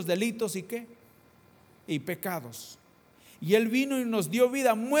nuestros delitos y ¿qué? Y pecados. Y Él vino y nos dio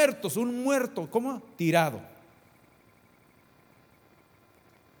vida, muertos, un muerto, ¿cómo? Tirado.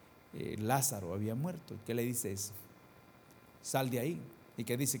 Lázaro había muerto. ¿Qué le dice eso? Sal de ahí. ¿Y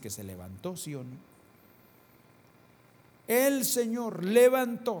qué dice? Que se levantó, ¿sí o no? El Señor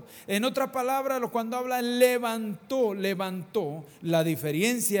levantó. En otra palabra, cuando habla levantó, la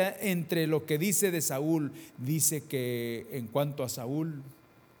diferencia entre lo que dice de Saúl, dice que en cuanto a Saúl,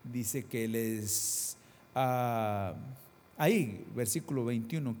 dice que ahí, versículo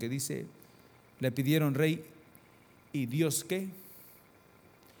 21, que dice, le pidieron rey y Dios ¿qué?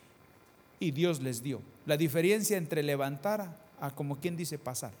 Y Dios les dio. La diferencia entre levantar a como quien dice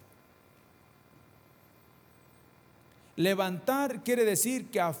pasar. Levantar quiere decir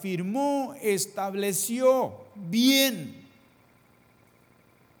que afirmó, estableció bien.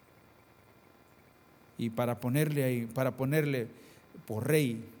 Y para ponerle por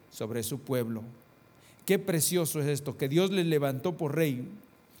rey sobre su pueblo. Qué precioso es esto, que Dios le levantó por rey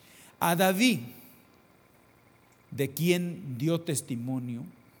a David, de quien dio testimonio,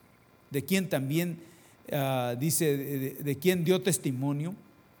 de quien también dice, de quien dio testimonio,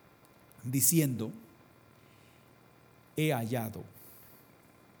 diciendo: he hallado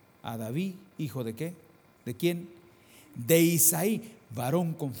a David, hijo de ¿qué? ¿De quién? De Isaí,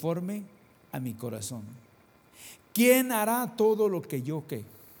 varón conforme a mi corazón. ¿Quién hará todo lo que yo qué?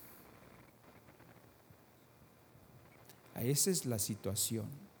 Esa es la situación.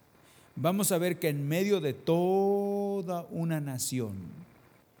 Vamos a ver que en medio de toda una nación,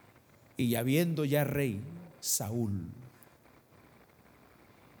 y habiendo ya rey, Saúl,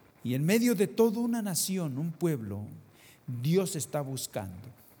 y en medio de toda una nación, un pueblo, Dios está buscando.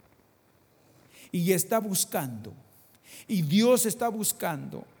 Y está buscando. Y Dios está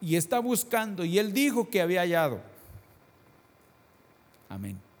buscando. Y está buscando. Y Él dijo que había hallado.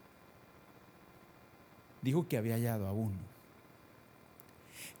 Amén. Dijo que había hallado a uno.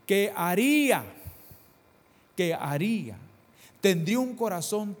 Que haría. Tendría un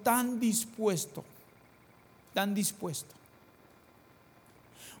corazón tan dispuesto. Tan dispuesto.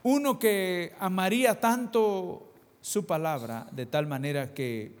 Uno que amaría tanto su palabra de tal manera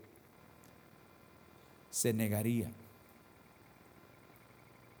que se negaría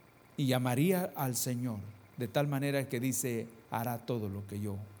y llamaría al Señor de tal manera que dice, hará todo lo que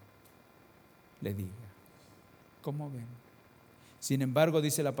yo le diga. ¿Cómo ven? Sin embargo,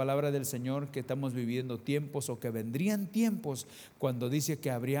 dice la palabra del Señor que estamos viviendo tiempos, o que vendrían tiempos, cuando dice que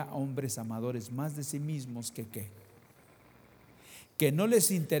habría hombres amadores más de sí mismos que no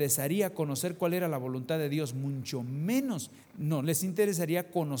les interesaría conocer cuál era la voluntad de Dios, mucho menos, no les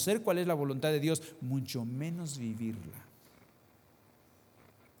interesaría conocer cuál es la voluntad de Dios, mucho menos vivirla.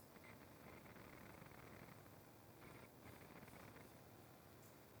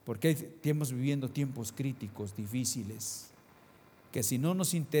 Porque estamos viviendo tiempos críticos, difíciles, que si no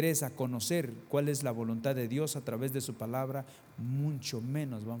nos interesa conocer cuál es la voluntad de Dios a través de su palabra, mucho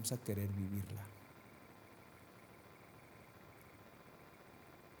menos vamos a querer vivirla.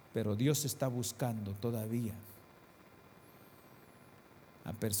 Pero Dios está buscando todavía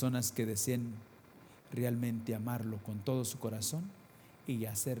a personas que deseen realmente amarlo con todo su corazón y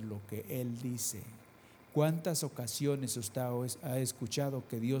hacer lo que Él dice. ¿Cuántas ocasiones usted ha escuchado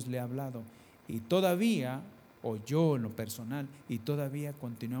que Dios le ha hablado y todavía, o yo en lo personal, y todavía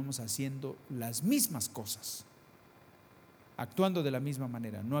continuamos haciendo las mismas cosas, actuando de la misma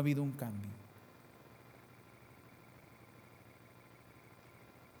manera? No ha habido un cambio.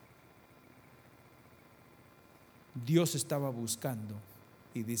 Dios estaba buscando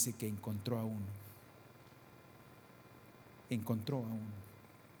y dice que encontró a uno. Encontró a uno.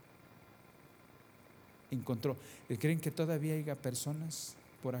 Encontró. ¿Creen que todavía haya personas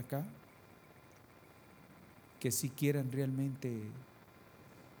por acá que sí quieran realmente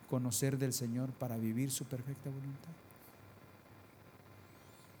conocer del Señor para vivir su perfecta voluntad?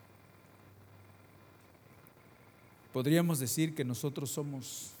 Podríamos decir que nosotros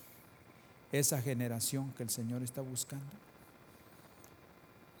somos esa generación que el Señor está buscando.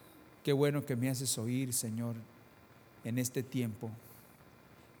 Qué bueno que me haces oír, Señor, en este tiempo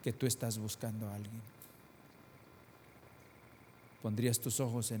que tú estás buscando a alguien. Pondrías tus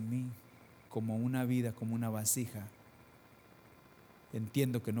ojos en mí como una vida, como una vasija.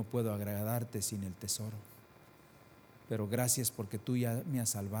 Entiendo que no puedo agradarte sin el tesoro, pero gracias porque tú ya me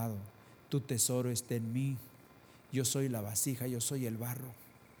has salvado. Tu tesoro está en mí. Yo soy la vasija, yo soy el barro,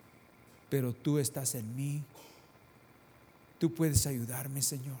 pero tú estás en mí. Tú puedes ayudarme,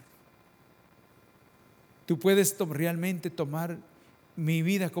 Señor. Tú puedes realmente tomar mi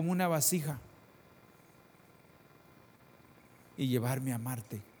vida como una vasija y llevarme a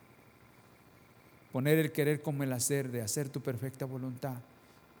amarte. Poner el querer como el hacer, de hacer tu perfecta voluntad.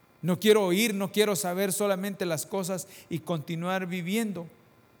 No quiero oír, no quiero saber solamente las cosas y continuar viviendo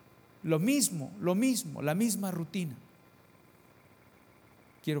lo mismo, la misma rutina.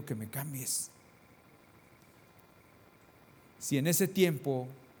 Quiero que me cambies. Si en ese tiempo,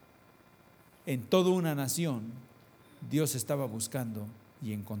 en toda una nación, Dios estaba buscando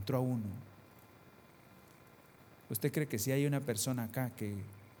y encontró a uno, ¿usted cree que si hay una persona acá que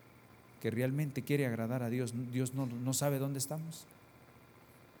realmente quiere agradar a Dios, Dios no sabe dónde estamos?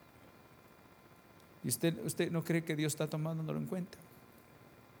 ¿Y usted no cree que Dios está tomándolo en cuenta?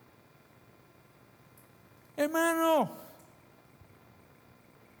 Hermano,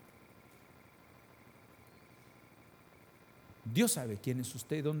 Dios sabe quién es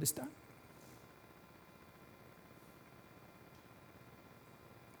usted y dónde está.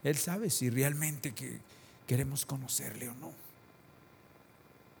 Él sabe si realmente que queremos conocerle o no.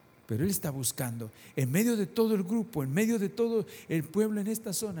 Pero Él está buscando, en medio de todo el grupo, en medio de todo el pueblo en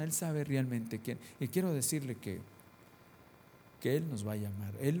esta zona, Él sabe realmente quién. Y quiero decirle que Él nos va a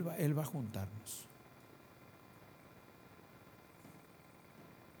llamar, Él va a juntarnos.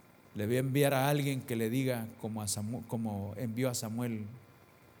 Le voy a enviar a alguien que le diga como envió a Samuel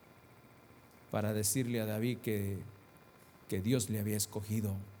para decirle a David que Dios le había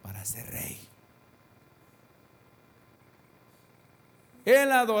escogido para ser rey.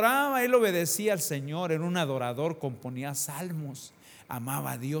 Él adoraba, él obedecía al Señor, era un adorador, componía salmos,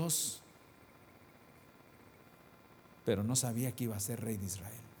 amaba a Dios, pero no sabía que iba a ser rey de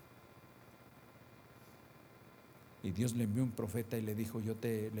Israel. Y Dios le envió un profeta y le dijo: yo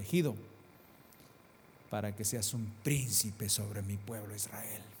te he elegido para que seas un príncipe sobre mi pueblo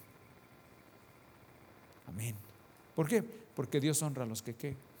Israel. Amén. ¿Por qué? Porque Dios honra a los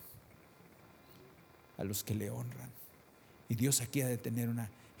que a los que le honran. Y Dios aquí ha de tener una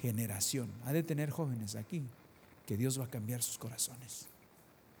generación, ha de tener jóvenes aquí, que Dios va a cambiar sus corazones,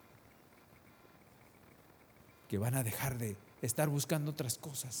 que van a dejar de estar buscando otras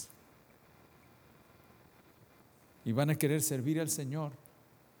cosas y van a querer servir al Señor.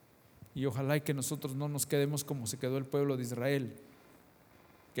 Y ojalá y que nosotros no nos quedemos como se quedó el pueblo de Israel,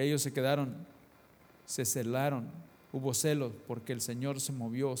 que ellos se quedaron se celaron, hubo celos porque el Señor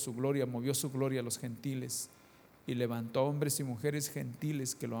movió su gloria a los gentiles y levantó hombres y mujeres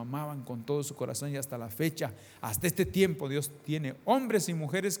gentiles que lo amaban con todo su corazón, y hasta la fecha, hasta este tiempo, Dios tiene hombres y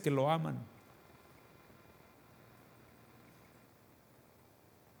mujeres que lo aman.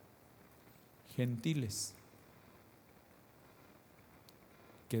 Gentiles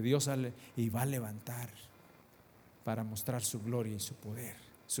que Dios y va a levantar para mostrar su gloria y su poder,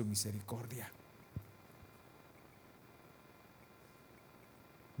 su misericordia.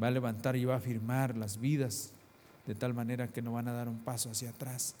 Va a levantar y va a afirmar las vidas de tal manera que no van a dar un paso hacia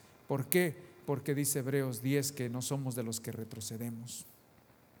atrás. ¿Por qué? Porque dice Hebreos 10 que no somos de los que retrocedemos.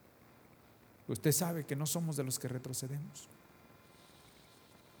 Usted sabe que no somos de los que retrocedemos,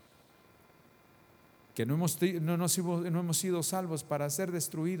 que no hemos sido salvos para ser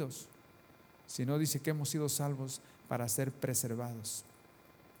destruidos, sino dice que hemos sido salvos para ser preservados.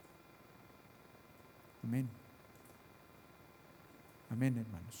 Amén. Amén,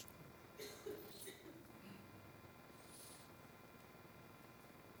 hermanos.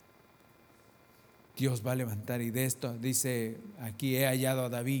 Dios va a levantar, y de esto dice aquí: he hallado a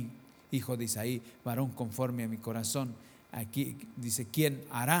David, hijo de Isaí, varón conforme a mi corazón. Aquí dice: ¿quién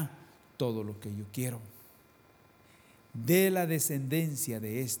hará todo lo que yo quiero? De la descendencia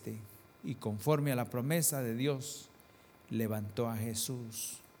de este, y conforme a la promesa de Dios, levantó a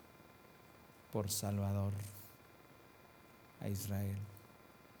Jesús por Salvador a Israel.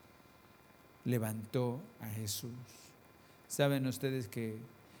 Levantó a Jesús. ¿Saben ustedes que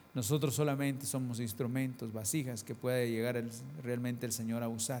nosotros solamente somos instrumentos, vasijas que puede llegar realmente el Señor a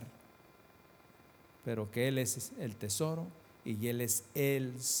usar? Pero que Él es el tesoro y Él es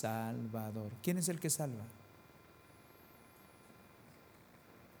el Salvador. ¿Quién es el que salva?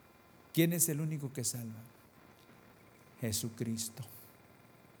 ¿Quién es el único que salva? Jesucristo.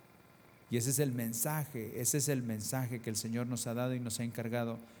 Y ese es el mensaje que el Señor nos ha dado y nos ha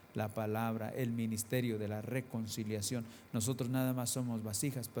encargado: la palabra, el ministerio de la reconciliación. Nosotros nada más somos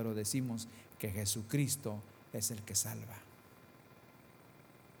vasijas, pero decimos que Jesucristo es el que salva.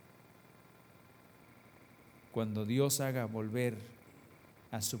 Cuando Dios haga volver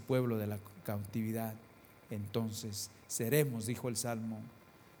a su pueblo de la cautividad, entonces seremos, dijo el Salmo,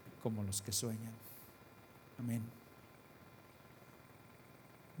 como los que sueñan. Amén.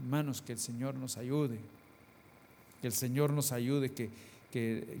 Hermanos, que el Señor nos ayude,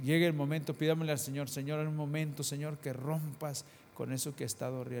 que llegue el momento. Pidámosle al Señor: Señor, en un momento, Señor, que rompas con eso que ha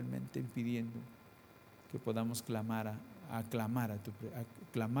estado realmente impidiendo que podamos clamar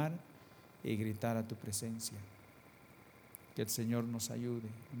y gritar a tu presencia. Que el Señor nos ayude.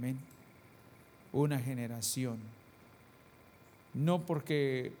 Amén. Una generación, no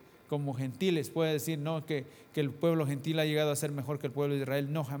porque como gentiles puede decir no, que el pueblo gentil ha llegado a ser mejor que el pueblo de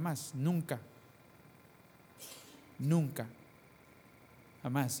Israel. No, jamás, nunca,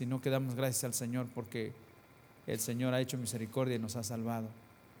 jamás. Sino que damos gracias al Señor porque el Señor ha hecho misericordia y nos ha salvado,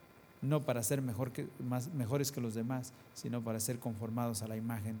 no para ser mejores que los demás, sino para ser conformados a la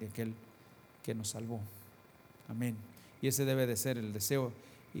imagen de aquel que nos salvó. Amén. Y ese debe de ser el deseo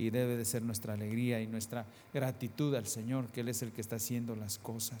y debe de ser nuestra alegría y nuestra gratitud al Señor, que Él es el que está haciendo las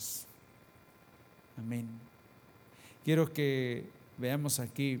cosas. Amén. Quiero que veamos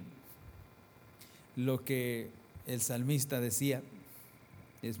aquí lo que el salmista decía.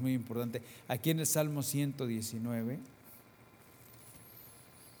 Es muy importante. Aquí en el Salmo 119,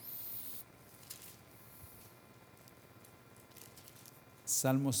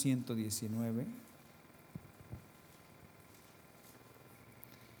 Salmo 119,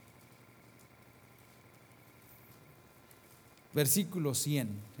 versículo 100.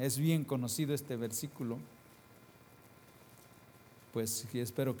 Es bien conocido este versículo, pues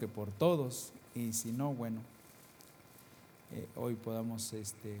espero que por todos, y si no, bueno, hoy podamos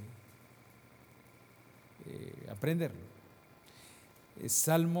aprenderlo.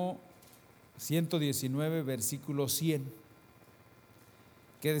 Salmo 119, versículo 100.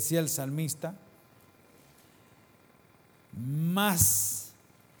 ¿Qué decía el salmista? Más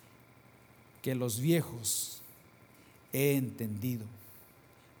que los viejos he entendido,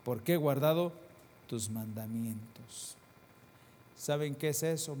 porque he guardado tus mandamientos. ¿Saben qué es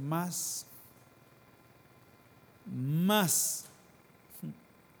eso? Más.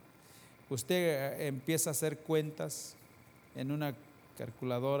 Usted empieza a hacer cuentas en una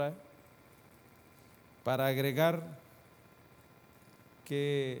calculadora para agregar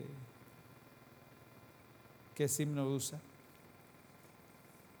qué signo usa.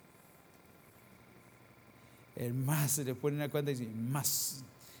 El más, se le pone una cuenta y dice más,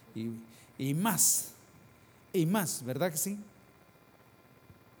 y más, y más, ¿verdad que sí?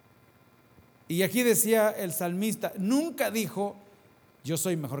 Y aquí decía el salmista, nunca dijo, yo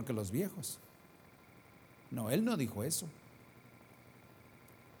soy mejor que los viejos. No, él no dijo eso.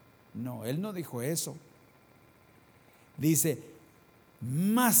 No, él no dijo eso. Dice,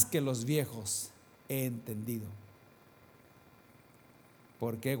 más que los viejos he entendido,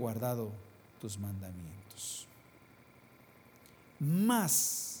 porque he guardado tus mandamientos.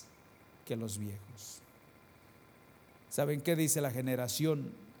 Más que los viejos. ¿Saben qué dice la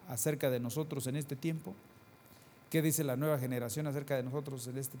generación acerca de nosotros en este tiempo? ¿Qué dice la nueva generación acerca de nosotros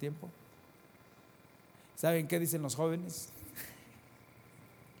en este tiempo? ¿Saben qué dicen los jóvenes?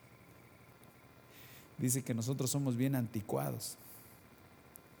 Dice que nosotros somos bien anticuados.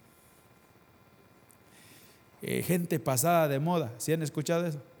 Gente pasada de moda. ¿Sí han escuchado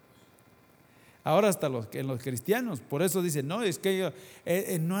eso? Ahora hasta los cristianos, por eso dicen, no, es que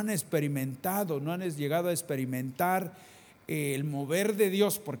ellos no han experimentado, no han llegado a experimentar el mover de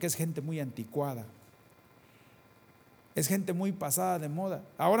Dios, porque es gente muy anticuada, es gente muy pasada de moda.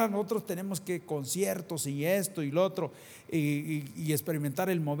 Ahora nosotros tenemos que conciertos y esto y lo otro y experimentar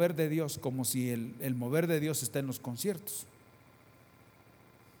el mover de Dios, como si el mover de Dios está en los conciertos.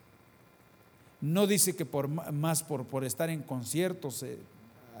 No dice que por estar en conciertos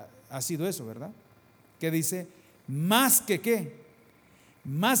ha sido eso, ¿verdad? ¿Qué dice? Más que qué,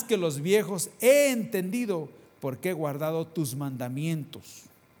 más que los viejos he entendido, porque he guardado tus mandamientos.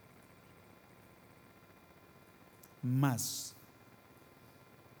 Más.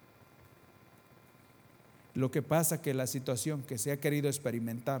 Lo que pasa que la situación que se ha querido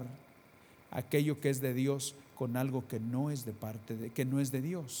experimentar, aquello que es de Dios con algo que no es que no es de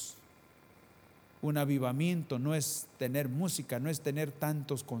Dios. Un avivamiento no es tener música, no es tener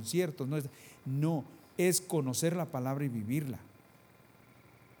tantos conciertos, no, es conocer la palabra y vivirla.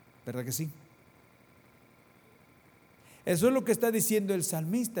 ¿Verdad que sí? Eso es lo que está diciendo el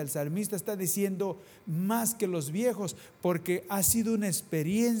salmista. El salmista está diciendo más que los viejos, porque ha sido una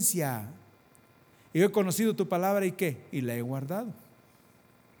experiencia. Yo he conocido tu palabra y ¿qué? Y la he guardado.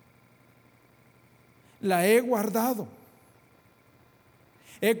 La he guardado.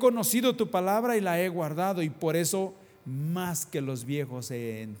 He conocido tu palabra y la he guardado, y por eso más que los viejos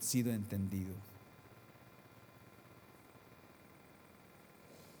he sido entendido.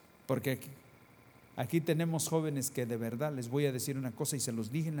 Porque aquí tenemos jóvenes que de verdad, les voy a decir una cosa, y se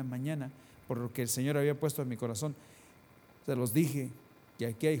los dije en la mañana, por lo que el Señor había puesto en mi corazón, se los dije, que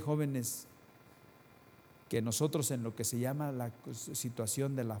aquí hay jóvenes que nosotros, en lo que se llama la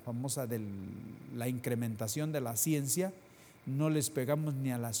situación de la famosa, de la incrementación de la ciencia, no les pegamos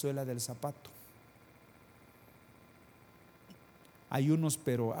ni a la suela del zapato. Hay unos,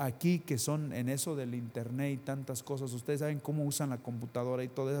 pero aquí, que son en eso del internet y tantas cosas, ustedes saben cómo usan la computadora y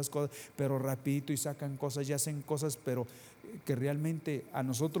todas esas cosas, pero rapidito, y sacan cosas y hacen cosas, pero que realmente a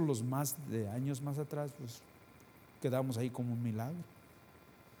nosotros, los más de años más atrás, pues quedamos ahí como un milagro.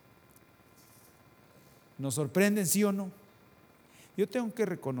 ¿Nos sorprenden, sí o no? Yo tengo que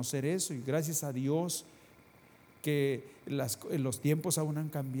reconocer eso, y gracias a Dios que los tiempos aún han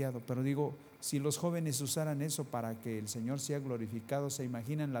cambiado, pero digo, si los jóvenes usaran eso para que el Señor sea glorificado, ¿se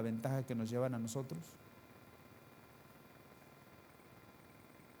imaginan la ventaja que nos llevan a nosotros?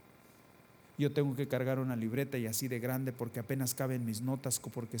 Yo tengo que cargar una libreta, y así de grande, porque apenas caben mis notas,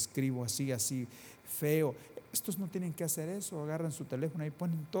 porque escribo así feo. Estos no tienen que hacer eso, agarran su teléfono y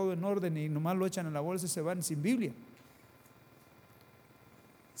ponen todo en orden y nomás lo echan en la bolsa y se van sin Biblia.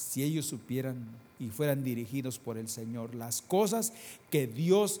 Si ellos supieran y fueran dirigidos por el Señor, las cosas que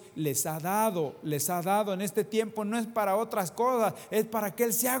Dios les ha dado en este tiempo, no es para otras cosas, es para que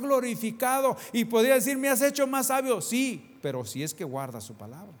Él sea glorificado. Y podría decir, me has hecho más sabio, sí, pero si es que guarda su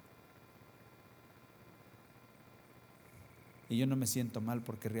palabra. Y yo no me siento mal,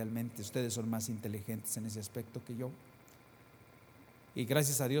 porque realmente ustedes son más inteligentes en ese aspecto que yo. Y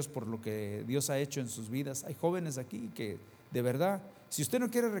gracias a Dios por lo que Dios ha hecho en sus vidas. Hay jóvenes aquí que de verdad, si usted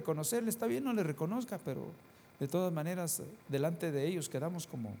no quiere reconocerle, está bien, no le reconozca, pero de todas maneras delante de ellos quedamos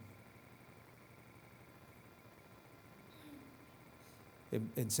como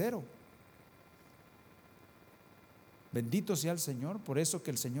en cero. Bendito sea el Señor por eso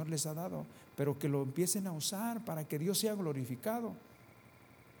que el Señor les ha dado, pero que lo empiecen a usar para que Dios sea glorificado,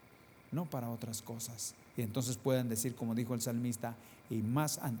 no para otras cosas. Y entonces puedan decir, como dijo el salmista, y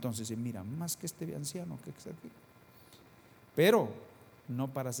más, entonces, mira, más que este anciano, pero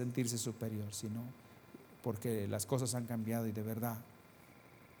no para sentirse superior, sino porque las cosas han cambiado, y de verdad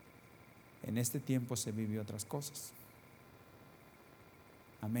en este tiempo se vive otras cosas.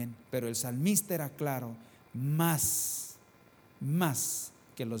 Amén. Pero el salmista era claro, más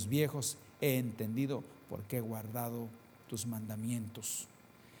que los viejos he entendido, porque he guardado tus mandamientos.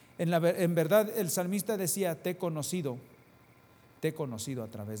 En verdad el salmista decía: te he conocido a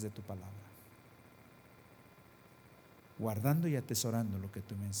través de tu palabra, guardando y atesorando lo que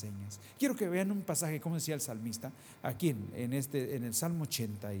tú me enseñas. Quiero que vean un pasaje, como decía el salmista, aquí en el Salmo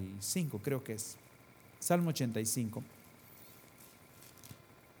 85, creo que es Salmo 85.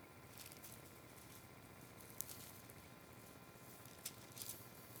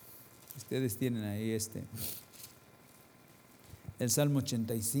 Ustedes tienen ahí el Salmo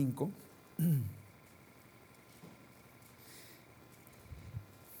 85.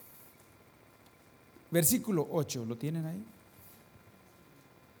 Versículo 8, ¿lo tienen ahí?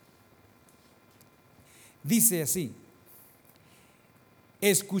 Dice así: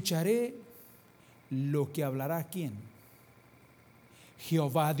 escucharé lo que hablará ¿quién?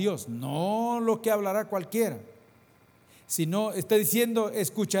 Jehová Dios, no lo que hablará cualquiera, sino está diciendo: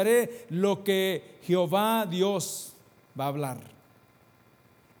 escucharé lo que Jehová Dios va a hablar.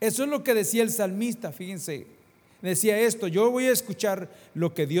 Eso es lo que decía el salmista, fíjense, decía esto: yo voy a escuchar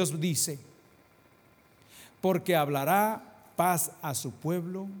lo que Dios dice, porque hablará paz a su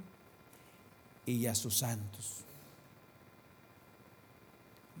pueblo y a sus santos.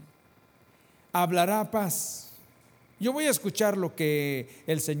 Hablará paz. Yo voy a escuchar lo que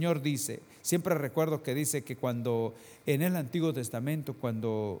el Señor dice. Siempre recuerdo que dice que cuando en el Antiguo Testamento,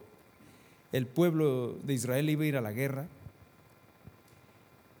 cuando el pueblo de Israel iba a ir a la guerra,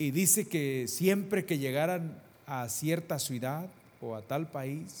 y dice que siempre que llegaran a cierta ciudad o a tal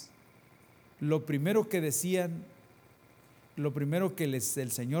país, lo primero que decían, lo primero que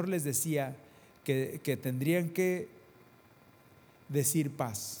el Señor les decía, que tendrían que decir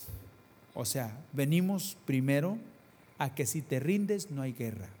paz. O sea, venimos primero a que si te rindes no hay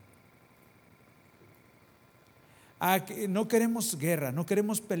guerra. A que no queremos guerra, no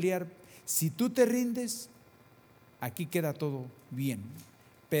queremos pelear. Si tú te rindes, aquí queda todo bien.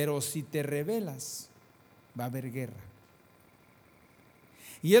 Pero si te rebelas, va a haber guerra.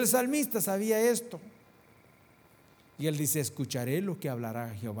 Y el salmista sabía esto. Y él dice: escucharé lo que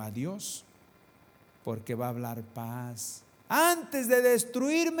hablará Jehová Dios, porque va a hablar paz. Antes de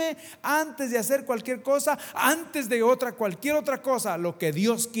destruirme, antes de hacer cualquier cosa, antes de cualquier otra cosa, lo que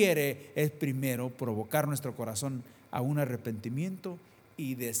Dios quiere es primero provocar nuestro corazón a un arrepentimiento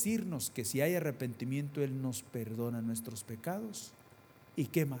y decirnos que si hay arrepentimiento, Él nos perdona nuestros pecados. ¿Y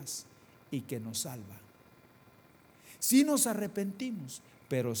qué más? Y que nos salva. Si nos arrepentimos,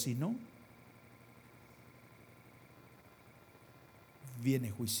 pero si no, viene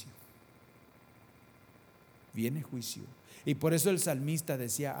juicio. Viene juicio. Y por eso el salmista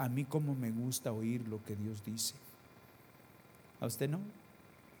decía: a mí cómo me gusta oír lo que Dios dice. ¿A usted no?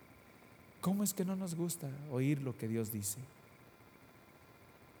 ¿Cómo es que no nos gusta oír lo que Dios dice?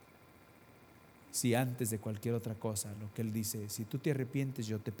 Si antes de cualquier otra cosa, lo que Él dice: si tú te arrepientes,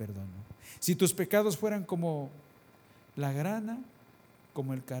 yo te perdono. Si tus pecados fueran como la grana,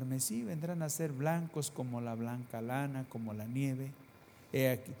 como el carmesí, vendrán a ser blancos como la blanca lana, como la nieve. He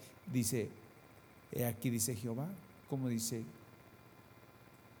aquí dice Jehová. Como dice: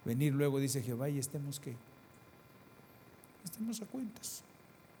 venir luego, dice Jehová, y estemos ¿qué? Estemos a cuentas.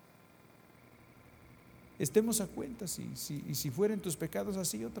 Estemos a cuentas. Y si fueren tus pecados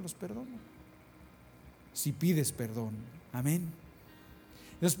así, yo te los perdono. Si pides perdón. Amén.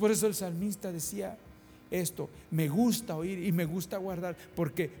 Entonces por eso el salmista decía esto: me gusta oír y me gusta guardar.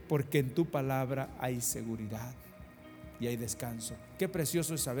 ¿Por qué? Porque en tu palabra hay seguridad y hay descanso. Qué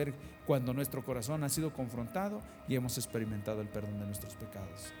precioso es saber cuando nuestro corazón ha sido confrontado y hemos experimentado el perdón de nuestros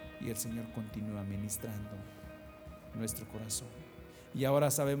pecados, y el Señor continúa ministrando nuestro corazón. Y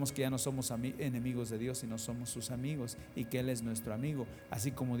ahora sabemos que ya no somos enemigos de Dios, sino somos sus amigos, y que Él es nuestro amigo.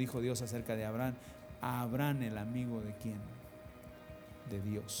 Así como dijo Dios acerca de Abraham: Abraham, el amigo de ¿quién? De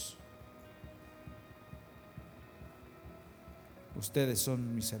Dios. Ustedes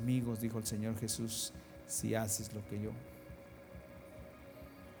son mis amigos, dijo el Señor Jesús, si haces lo que yo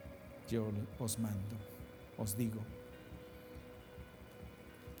os mando, os digo.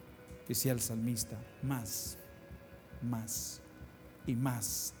 Decía el salmista: más, más y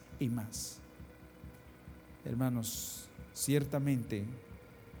más y más. Hermanos, ciertamente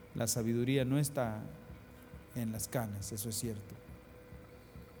la sabiduría no está en las canas, eso es cierto.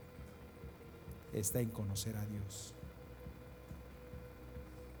 Está en conocer a Dios.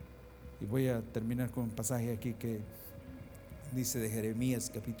 Y voy a terminar con un pasaje aquí que dice de Jeremías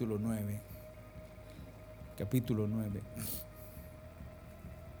capítulo 9. Capítulo 9.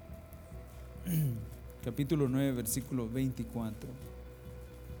 Capítulo 9, versículo 24.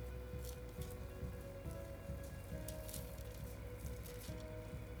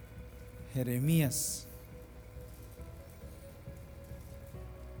 Jeremías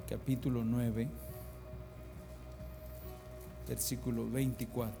capítulo 9, versículo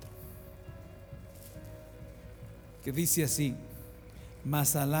 24, que dice así: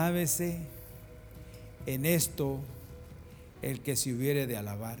 mas alábese en esto el que se hubiere de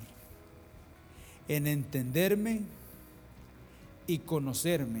alabar, en entenderme y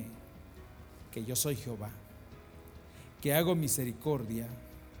conocerme, que yo soy Jehová, que hago misericordia,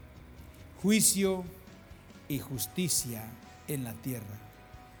 juicio y justicia en la tierra,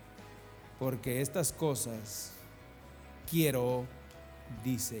 porque estas cosas quiero,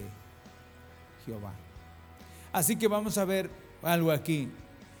 dice Jehová. Así que vamos a ver algo aquí,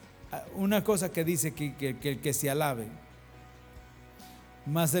 una cosa que dice que el que se alabe,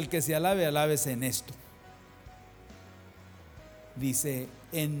 mas el que se alabe, alábese en esto. Dice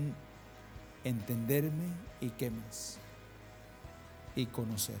en entenderme y qué más, y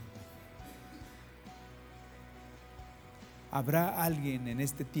conocerme. ¿Habrá alguien en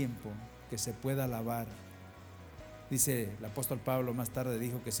este tiempo que se pueda alabar? Dice el apóstol Pablo más tarde,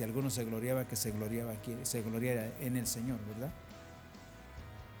 dijo que si alguno se gloriaba, que se gloriara en el Señor, ¿verdad?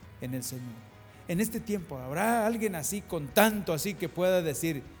 En el Señor. En este tiempo, ¿habrá alguien así, con tanto así, que pueda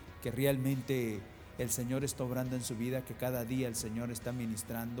decir que realmente el Señor está obrando en su vida, que cada día el Señor está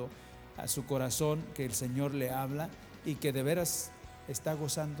ministrando a su corazón, que el Señor le habla y que de veras está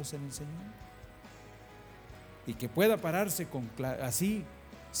gozándose en el Señor? Y que pueda pararse así,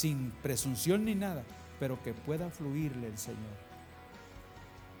 sin presunción ni nada, pero que pueda fluirle el Señor.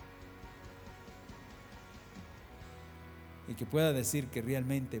 Y que pueda decir que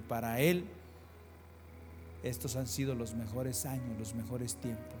realmente para Él estos han sido los mejores años, los mejores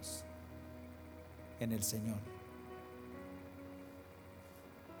tiempos en el Señor.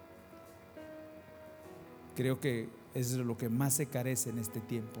 Creo que es lo que más se carece en este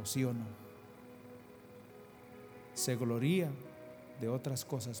tiempo, ¿sí o no? Se gloría de otras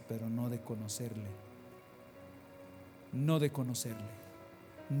cosas, pero no de conocerle. No de conocerle,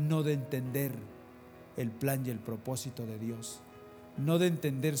 no de entender el plan y el propósito de Dios, no de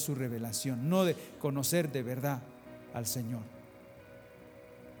entender su revelación, no de conocer de verdad al Señor.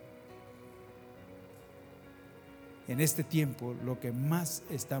 En este tiempo lo que más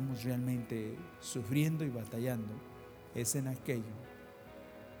estamos realmente sufriendo y batallando es en aquello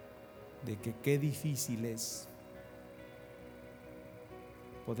de que qué difícil es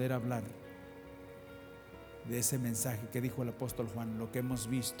poder hablar de ese mensaje que dijo el apóstol Juan, lo que hemos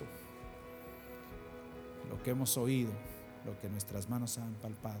visto, lo que hemos oído, lo que nuestras manos han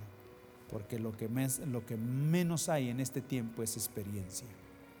palpado, porque lo que menos hay en este tiempo es experiencia.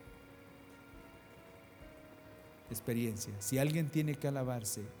 Experiencia. Si alguien tiene que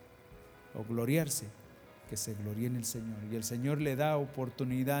alabarse o gloriarse, que se gloríe en el Señor. Y el Señor le da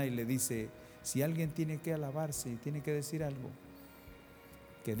oportunidad y le dice: si alguien tiene que alabarse y tiene que decir algo,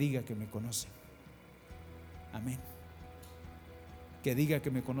 que diga que me conoce. Amén. Que diga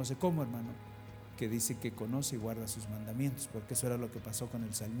que me conoce. ¿Cómo, hermano? Que dice que conoce y guarda sus mandamientos, porque eso era lo que pasó con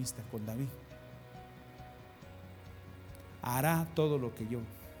el salmista, con David. Hará todo lo que yo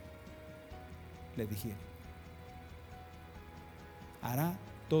le dijere. Hará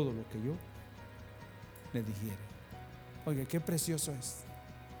todo lo que yo le dijere. Oiga, qué precioso es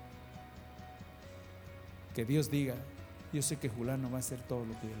que Dios diga: yo sé que Julano va a hacer todo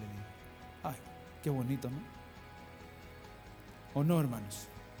lo que yo le diga. Ay, qué bonito, ¿no? ¿O no, hermanos?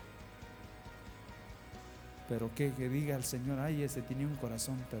 Pero que diga el Señor: ay, ese tiene un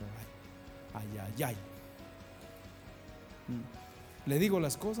corazón, pero ay. Le digo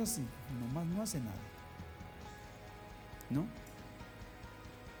las cosas y nomás no hace nada, ¿no?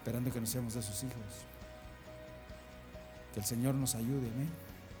 Esperando que no seamos de sus hijos. Que el Señor nos ayude, amén.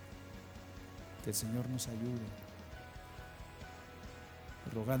 Que el Señor nos ayude,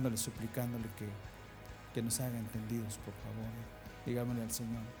 rogándole, suplicándole que nos haga entendidos, por favor. Digámosle al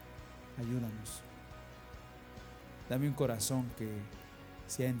Señor: ayúdanos. Dame un corazón que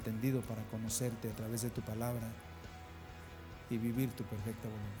sea entendido para conocerte a través de tu palabra y vivir tu perfecta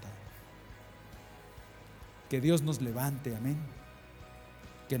voluntad. Que Dios nos levante, amén.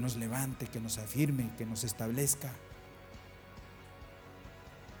 Que nos levante, que nos afirme, que nos establezca.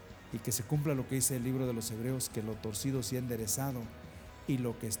 Y que se cumpla lo que dice el libro de los Hebreos, que lo torcido sea enderezado y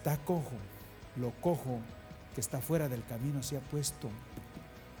lo que está cojo, lo cojo que está fuera del camino, sea puesto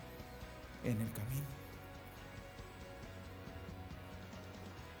en el camino.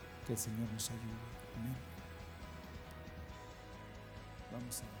 Que el Señor nos ayude. Amén.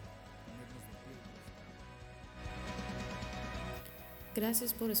 Vamos a ponernos de pie.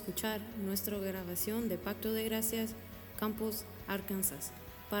 Gracias por escuchar nuestra grabación de Pacto de Gracias, Campos, Arkansas.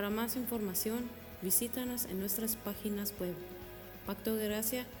 Para más información, visítanos en nuestras páginas web,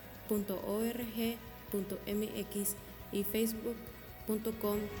 pactodegracia.org y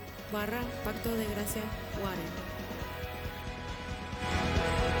facebook.com/Pacto de Gracia Warren.